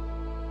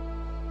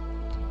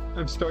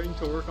 I'm starting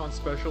to work on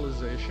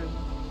specialization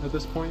at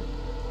this point.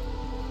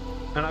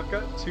 And I've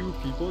got 2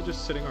 people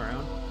just sitting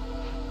around.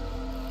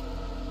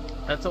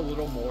 That's a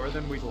little more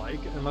than we'd like,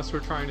 unless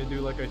we're trying to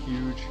do like a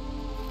huge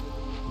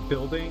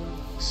building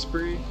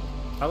spree.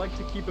 I like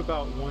to keep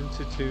about 1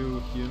 to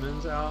 2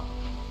 humans out,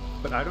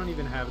 but I don't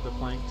even have the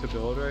plank to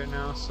build right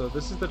now, so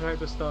this is the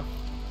type of stuff.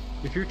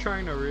 If you're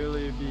trying to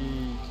really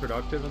be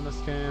productive in this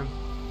game,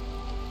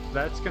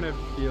 that's gonna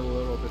be a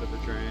little bit of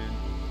a drain.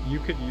 You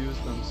could use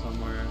them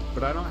somewhere,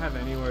 but I don't have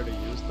anywhere to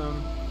use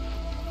them,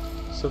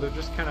 so they're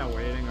just kind of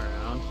waiting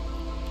around.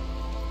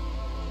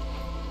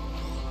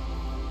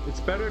 It's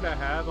better to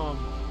have them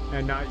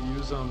and not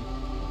use them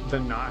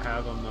than not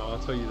have them, though, I'll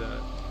tell you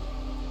that.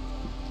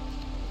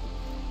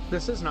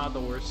 This is not the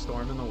worst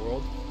storm in the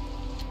world,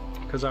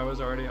 because I was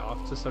already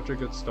off to such a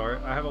good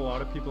start. I have a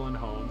lot of people in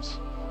homes.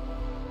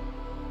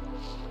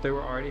 They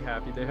were already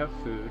happy, they have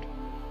food.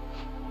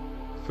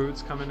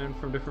 Food's coming in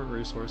from different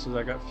resources,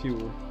 I got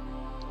fuel.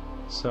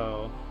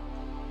 So,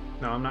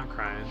 no, I'm not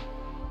crying.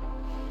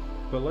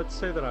 But let's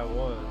say that I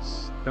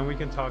was. Then we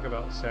can talk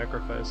about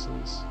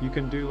sacrifices. You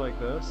can do like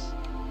this.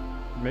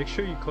 Make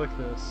sure you click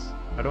this.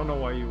 I don't know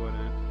why you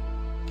wouldn't.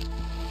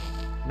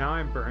 Now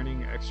I'm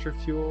burning extra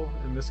fuel,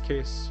 in this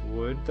case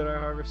wood that I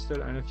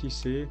harvested, and if you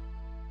see,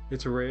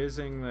 it's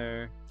raising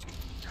their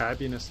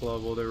happiness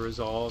level, their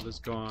resolve is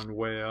going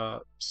way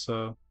up,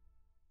 so.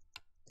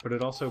 But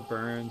it also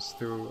burns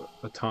through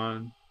a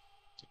ton.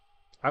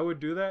 I would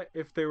do that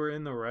if they were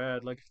in the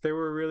red. Like, if they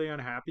were really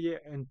unhappy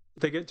and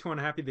they get too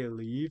unhappy, they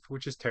leave,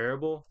 which is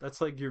terrible. That's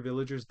like your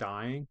villagers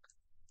dying.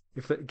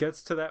 If it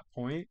gets to that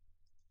point,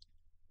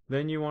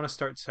 then you want to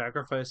start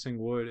sacrificing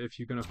wood if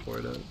you can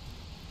afford it.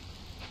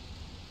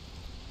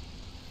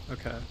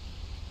 Okay.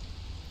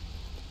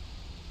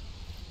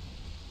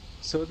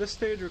 So at this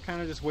stage, we're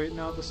kind of just waiting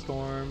out the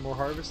storm. We're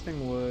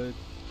harvesting wood.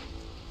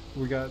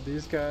 We got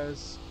these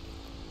guys.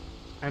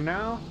 And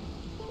now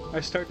I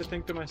start to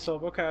think to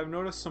myself, okay, I've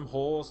noticed some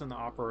holes in the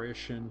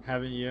operation,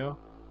 haven't you?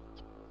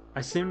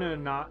 I seem to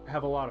not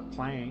have a lot of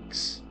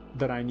planks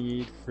that I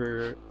need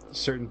for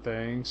certain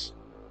things.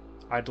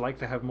 I'd like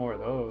to have more of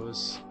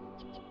those.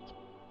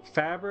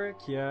 Fabric,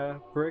 yeah.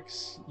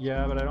 Bricks,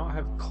 yeah, but I don't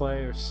have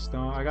clay or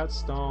stone. I got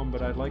stone,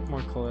 but I'd like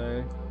more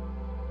clay.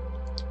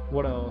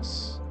 What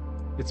else?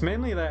 It's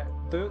mainly that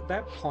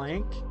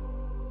plank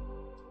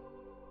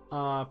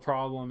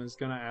problem is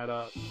gonna add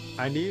up.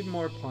 I need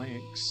more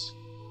planks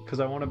because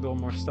I want to build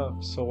more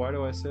stuff. So why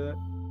do I say that?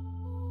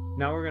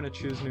 Now we're gonna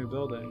choose new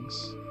buildings.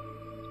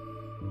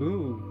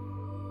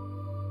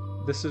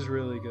 Ooh, this is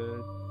really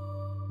good.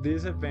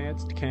 These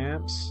advanced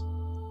camps.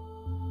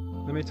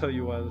 Let me tell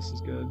you why this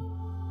is good.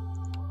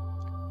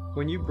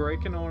 When you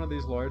break into one of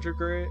these larger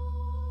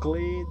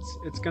glades,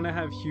 it's gonna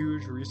have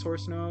huge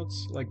resource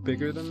nodes, like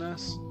bigger than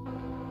this,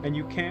 and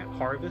you can't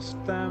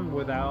harvest them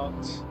without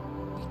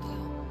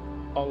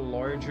a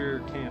larger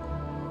camp,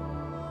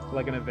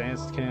 like an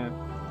advanced camp.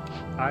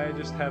 I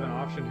just have an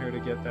option here to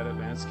get that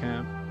advanced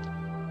camp.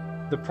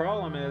 The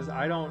problem is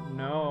I don't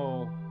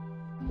know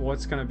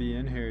what's gonna be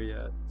in here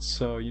yet.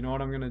 So you know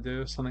what I'm gonna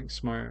do? Something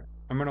smart.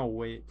 I'm gonna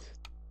wait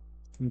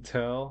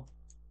until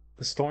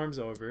the storm's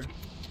over.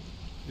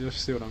 You'll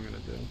see what I'm gonna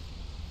do.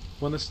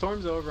 When the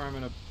storm's over, I'm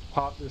gonna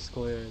pop this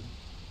glade.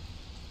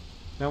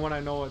 Then when I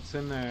know what's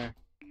in there,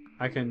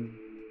 I can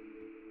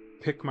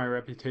pick my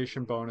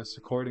reputation bonus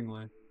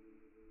accordingly.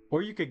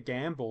 Or you could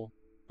gamble,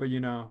 but you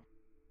know,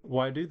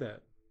 why do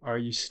that? Are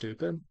you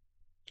stupid?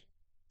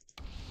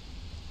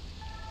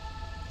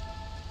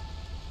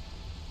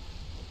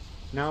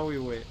 Now we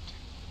wait.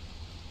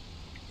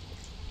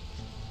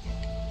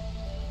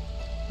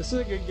 This is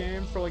a good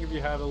game for like if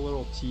you have a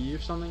little tea or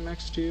something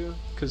next to you,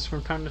 because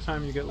from time to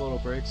time you get little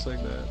breaks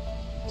like that.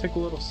 Take a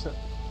little sip,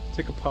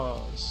 take a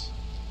pause.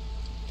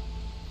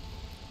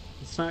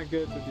 It's not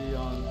good to be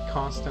on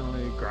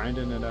constantly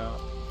grinding it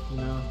out, you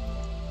know?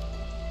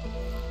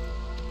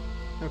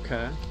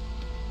 Okay.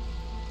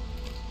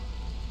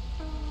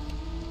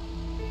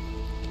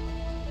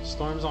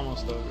 Storm's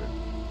almost over.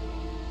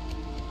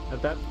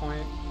 At that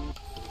point,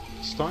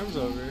 storm's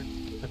over.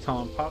 I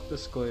tell them, pop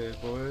this glade,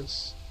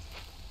 boys.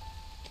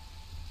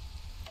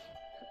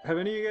 Have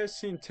any of you guys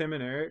seen Tim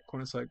and Eric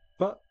when it's like,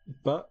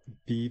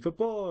 beaver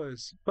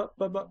boys,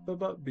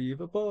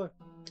 beaver boy?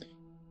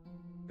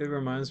 It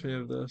reminds me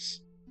of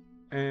this.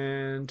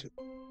 And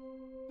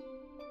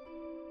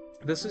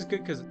this is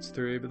good because it's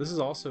 3, but this is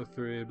also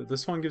 3, but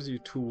this one gives you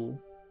tool.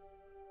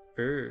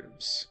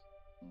 Herbs.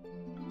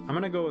 I'm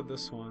gonna go with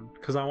this one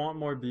because I want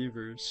more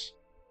beavers.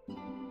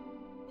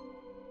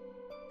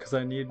 Because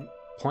I need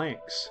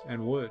planks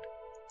and wood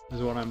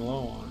is what I'm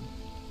low on.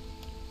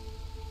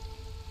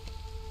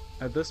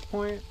 At this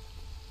point,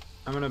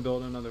 I'm gonna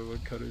build another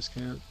woodcutter's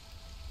camp.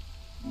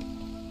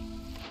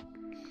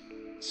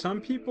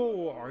 Some people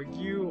will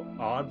argue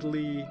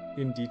oddly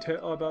in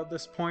detail about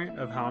this point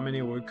of how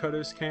many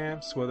woodcutters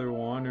camps, whether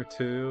one or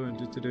two,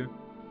 and do.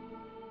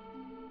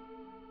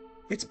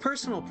 It's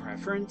personal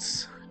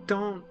preference.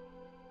 Don't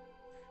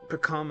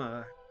become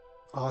a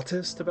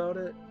autist about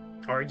it,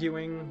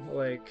 arguing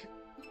like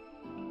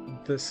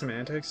the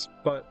semantics,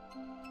 but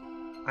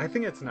I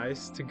think it's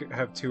nice to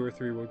have 2 or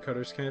 3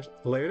 woodcutters camps.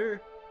 Later,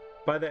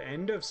 by the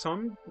end of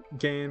some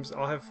games,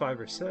 I'll have 5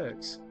 or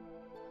 6.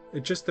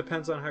 It just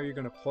depends on how you're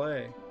going to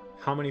play,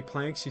 how many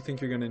planks you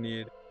think you're going to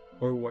need,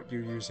 or what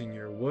you're using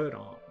your wood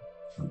on.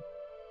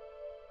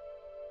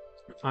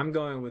 I'm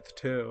going with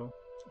 2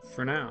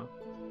 for now.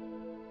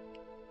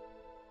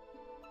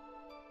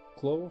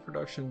 Global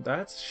production,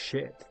 that's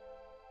shit.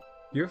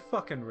 You're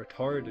fucking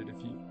retarded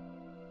if you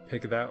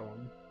pick that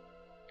one.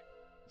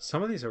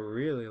 Some of these are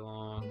really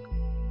long.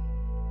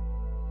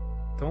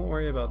 Don't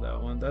worry about that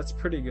one. That's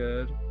pretty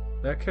good.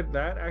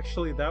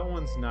 That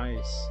one's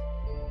nice.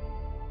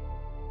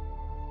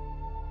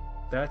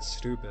 That's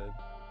stupid.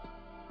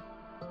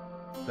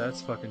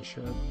 That's fucking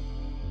shit.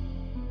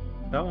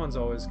 That one's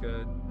always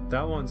good.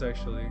 That one's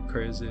actually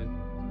crazy.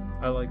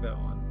 I like that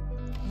one.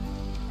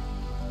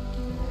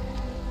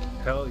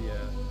 Hell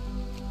yeah.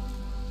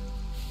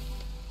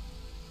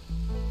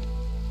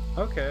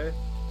 Okay.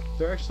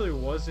 There actually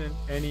wasn't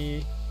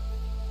any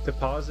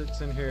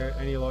deposits in here,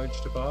 any large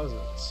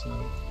deposits.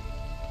 So.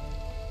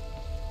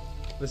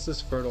 This is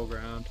fertile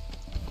ground.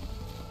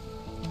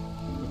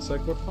 Looks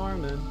like we're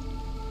farming.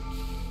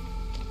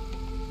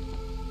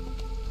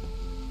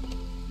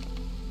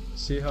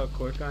 See how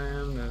quick I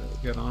am to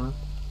get on it?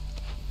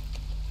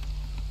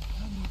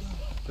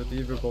 The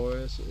beaver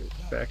boys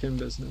are back in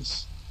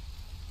business.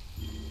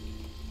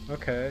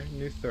 Okay,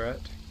 new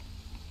threat.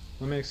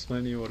 Let me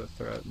explain to you what a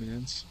threat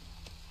means.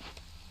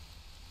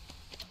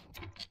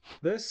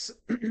 This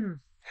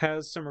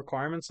has some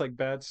requirements, like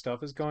bad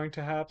stuff is going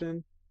to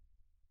happen.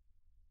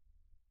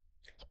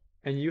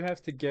 And you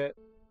have to get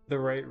the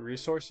right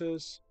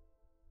resources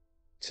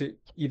to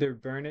either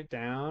burn it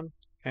down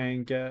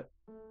and get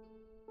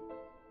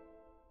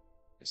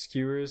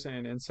skewers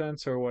and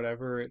incense or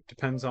whatever. It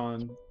depends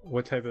on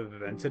what type of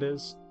event it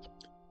is.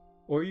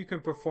 Or you can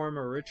perform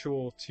a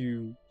ritual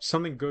to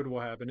something good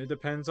will happen. It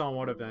depends on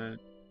what event.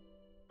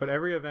 But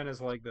every event is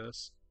like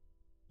this.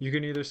 You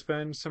can either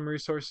spend some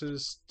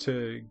resources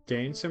to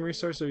gain some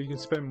resources, or you can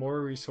spend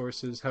more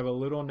resources, have a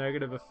little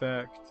negative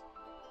effect,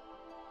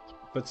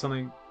 but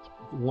something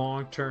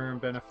long-term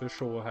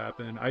beneficial will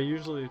happen. I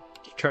usually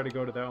try to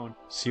go to that one.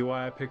 See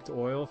why I picked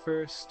oil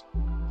first?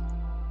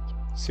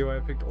 See why I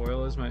picked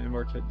oil as my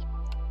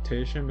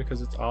embarkation?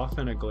 Because it's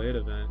often a glade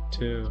event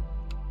too.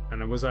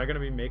 And was I going to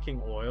be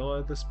making oil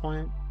at this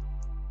point?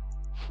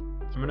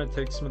 I'm going to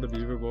take some of the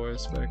beaver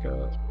boys back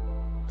out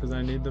because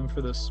I need them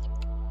for this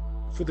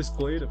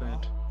glade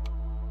event.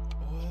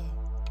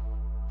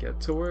 Get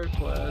to work,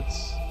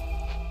 lads.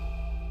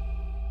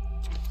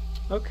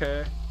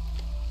 Okay.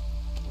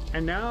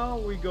 And now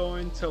we go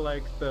into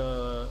like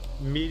the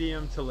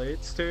medium to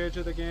late stage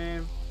of the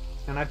game.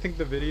 And I think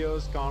the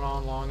video's gone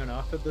on long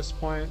enough at this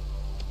point.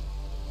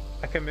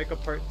 I can make a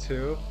part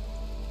 2.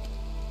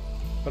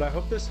 But I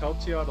hope this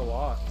helped you out a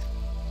lot.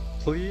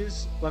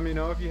 Please let me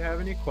know if you have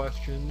any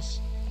questions.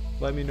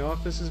 Let me know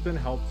if this has been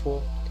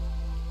helpful.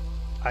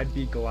 I'd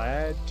be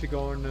glad to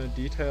go into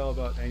detail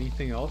about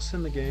anything else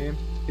in the game.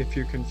 If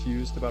you're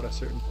confused about a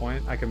certain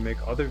point, I can make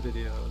other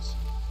videos.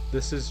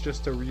 This is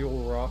just a real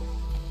rough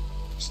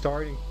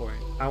starting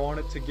point. I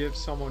wanted to give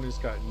someone who's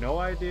got no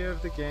idea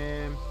of the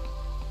game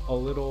a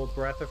little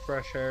breath of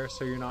fresh air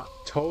so you're not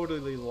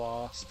totally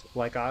lost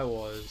like I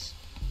was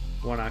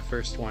when I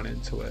first went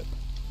into it.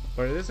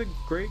 But it is a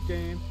great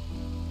game.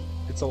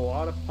 It's a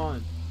lot of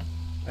fun.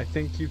 I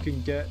think you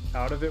can get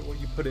out of it what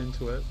you put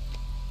into it.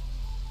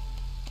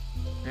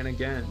 And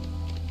again,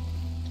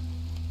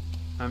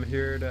 I'm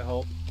here to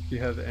help if you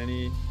have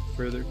any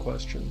further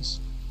questions.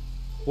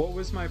 What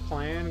was my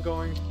plan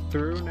going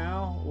through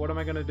now? What am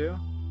I going to do?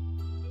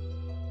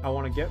 I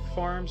want to get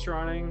farms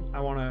running.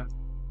 I want to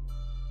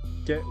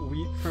get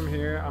wheat from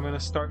here. I'm going to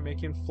start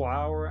making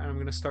flour, and I'm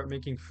going to start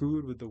making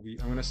food with the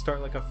wheat. I'm going to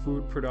start like a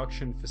food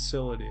production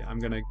facility. I'm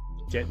going to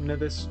get into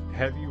this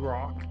heavy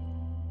rock.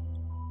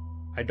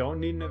 I don't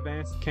need an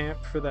advanced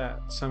camp for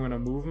that, so I'm going to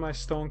move my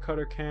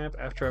stonecutter camp.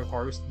 After I've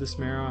harvested this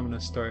marrow, I'm going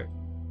to start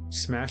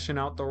smashing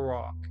out the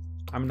rock.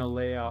 I'm going to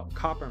lay out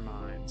copper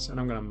mines, and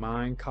I'm going to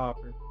mine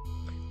copper.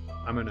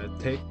 I'm going to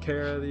take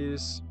care of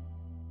these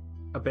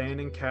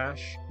abandoned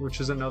cache,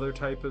 which is another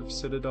type of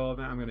citadel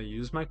event. I'm going to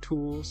use my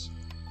tools.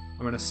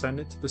 I'm going to send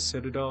it to the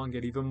citadel and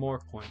get even more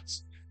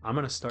points. I'm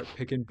going to start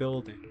picking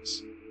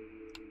buildings.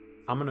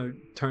 I'm going to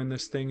turn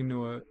this thing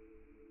into a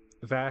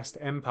vast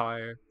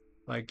empire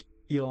like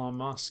Elon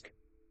Musk.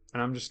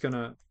 And I'm just going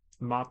to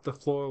mop the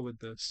floor with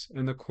this,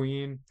 and the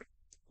queen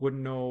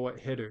wouldn't know what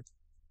hit her.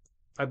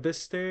 At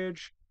this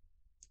stage,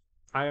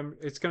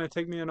 it's gonna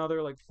take me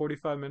another like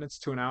 45 minutes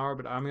to an hour,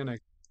 but I'm gonna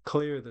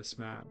clear this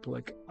map.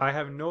 Like, I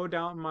have no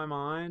doubt in my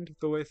mind,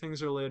 the way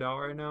things are laid out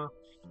right now,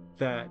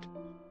 that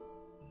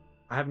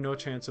I have no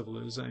chance of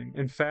losing.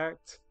 In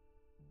fact,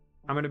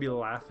 I'm gonna be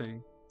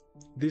laughing.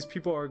 These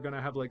people are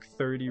gonna have like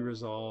 30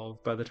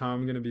 resolve by the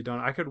time I'm gonna be done.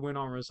 I could win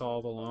on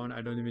resolve alone.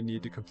 I don't even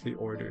need to complete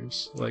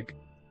orders. Like,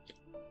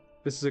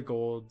 this is a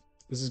gold.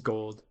 This is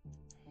gold.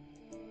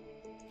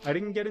 I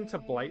didn't get into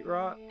Blight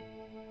Rot.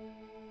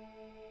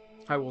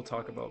 I will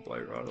talk about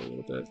Blight Rot a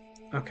little bit.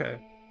 Okay.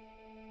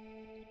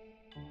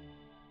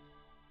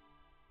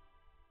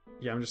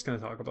 Yeah, I'm just gonna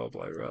talk about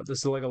Blight Rot. This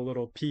is like a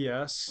little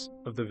PS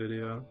of the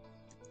video.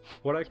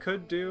 What I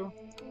could do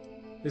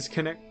is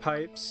connect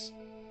pipes,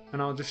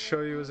 and I'll just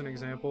show you as an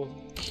example.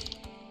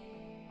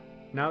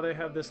 Now they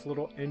have this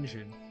little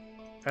engine.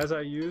 As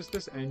I use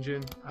this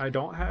engine, I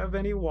don't have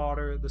any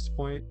water at this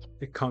point.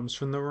 It comes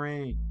from the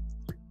rain.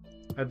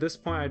 At this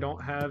point, I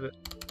don't have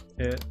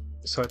it,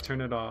 so I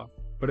turn it off.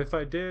 But if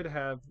I did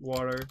have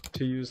water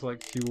to use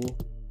like fuel,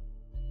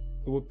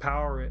 it would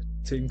power it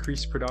to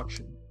increase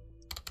production.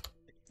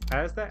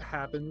 As that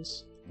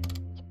happens,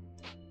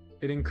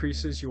 it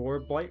increases your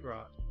Blight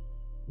Rot.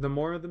 The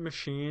more the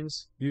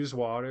machines use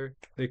water,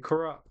 they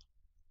corrupt.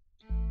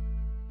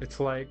 It's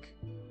like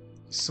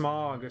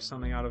smog or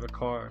something out of a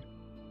car.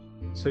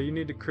 So you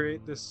need to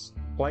create this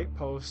blight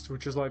post,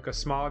 which is like a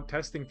smog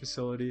testing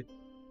facility,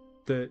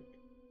 that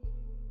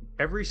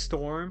every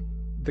storm,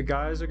 the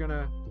guys are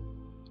gonna,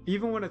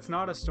 even when it's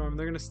not a storm,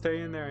 they're gonna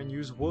stay in there and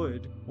use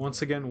wood.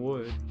 Once again,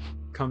 wood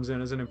comes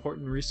in as an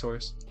important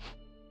resource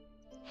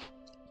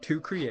to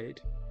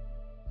create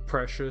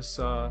precious,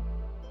 I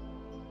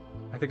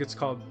think it's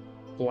called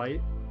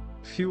blight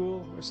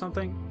fuel or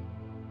something.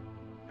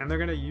 And they're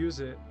gonna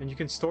use it, and you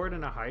can store it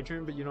in a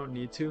hydrant, but you don't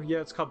need to. Yeah,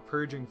 it's called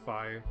purging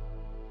fire.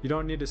 You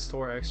don't need to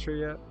store extra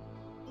yet.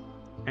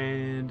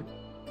 And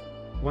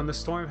when the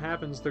storm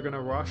happens, they're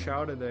gonna rush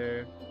out of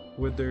there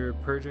with their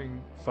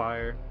purging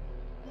fire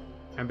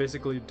and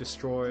basically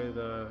destroy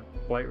the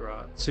Blight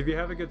Rot. So if you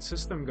have a good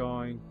system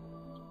going,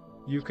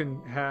 you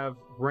can have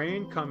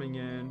rain coming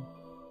in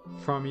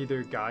from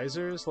either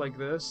geysers like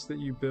this that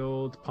you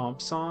build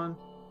pumps on,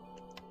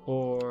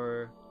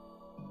 or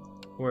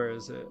where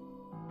is it?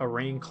 A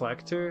rain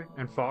collector.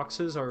 And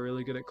foxes are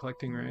really good at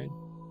collecting rain.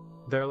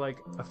 They're like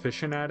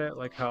efficient at it,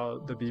 like how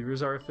the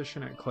beavers are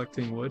efficient at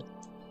collecting wood.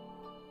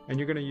 And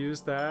you're gonna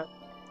use that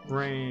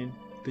rain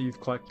that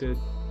you've collected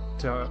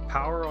to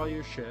power all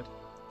your shit,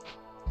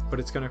 but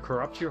it's gonna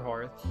corrupt your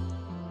hearth.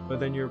 But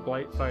then your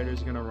blight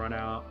fighters are gonna run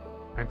out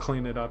and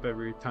clean it up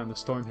every time the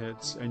storm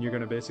hits, and you're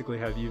gonna basically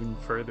have even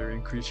further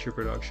increase your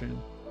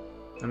production.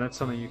 And that's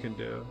something you can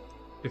do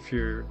if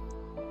you're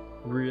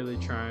really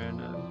trying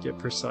to get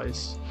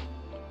precise.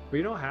 But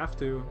you don't have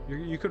to.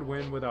 You could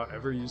win without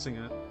ever using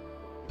it.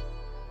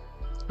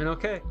 And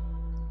okay,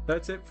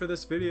 that's it for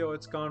this video.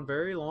 It's gone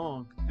very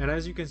long, and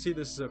as you can see,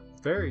 this is a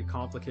very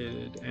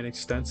complicated and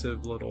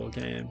extensive little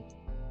game.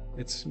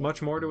 It's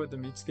much more to it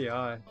than meets the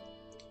eye,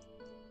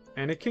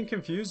 and it can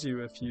confuse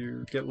you if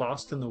you get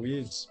lost in the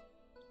weeds.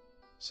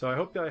 So I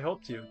hope that I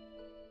helped you.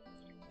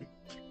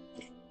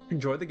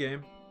 Enjoy the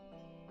game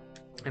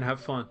and have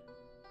fun.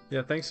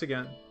 Yeah, thanks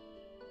again.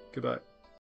 Goodbye.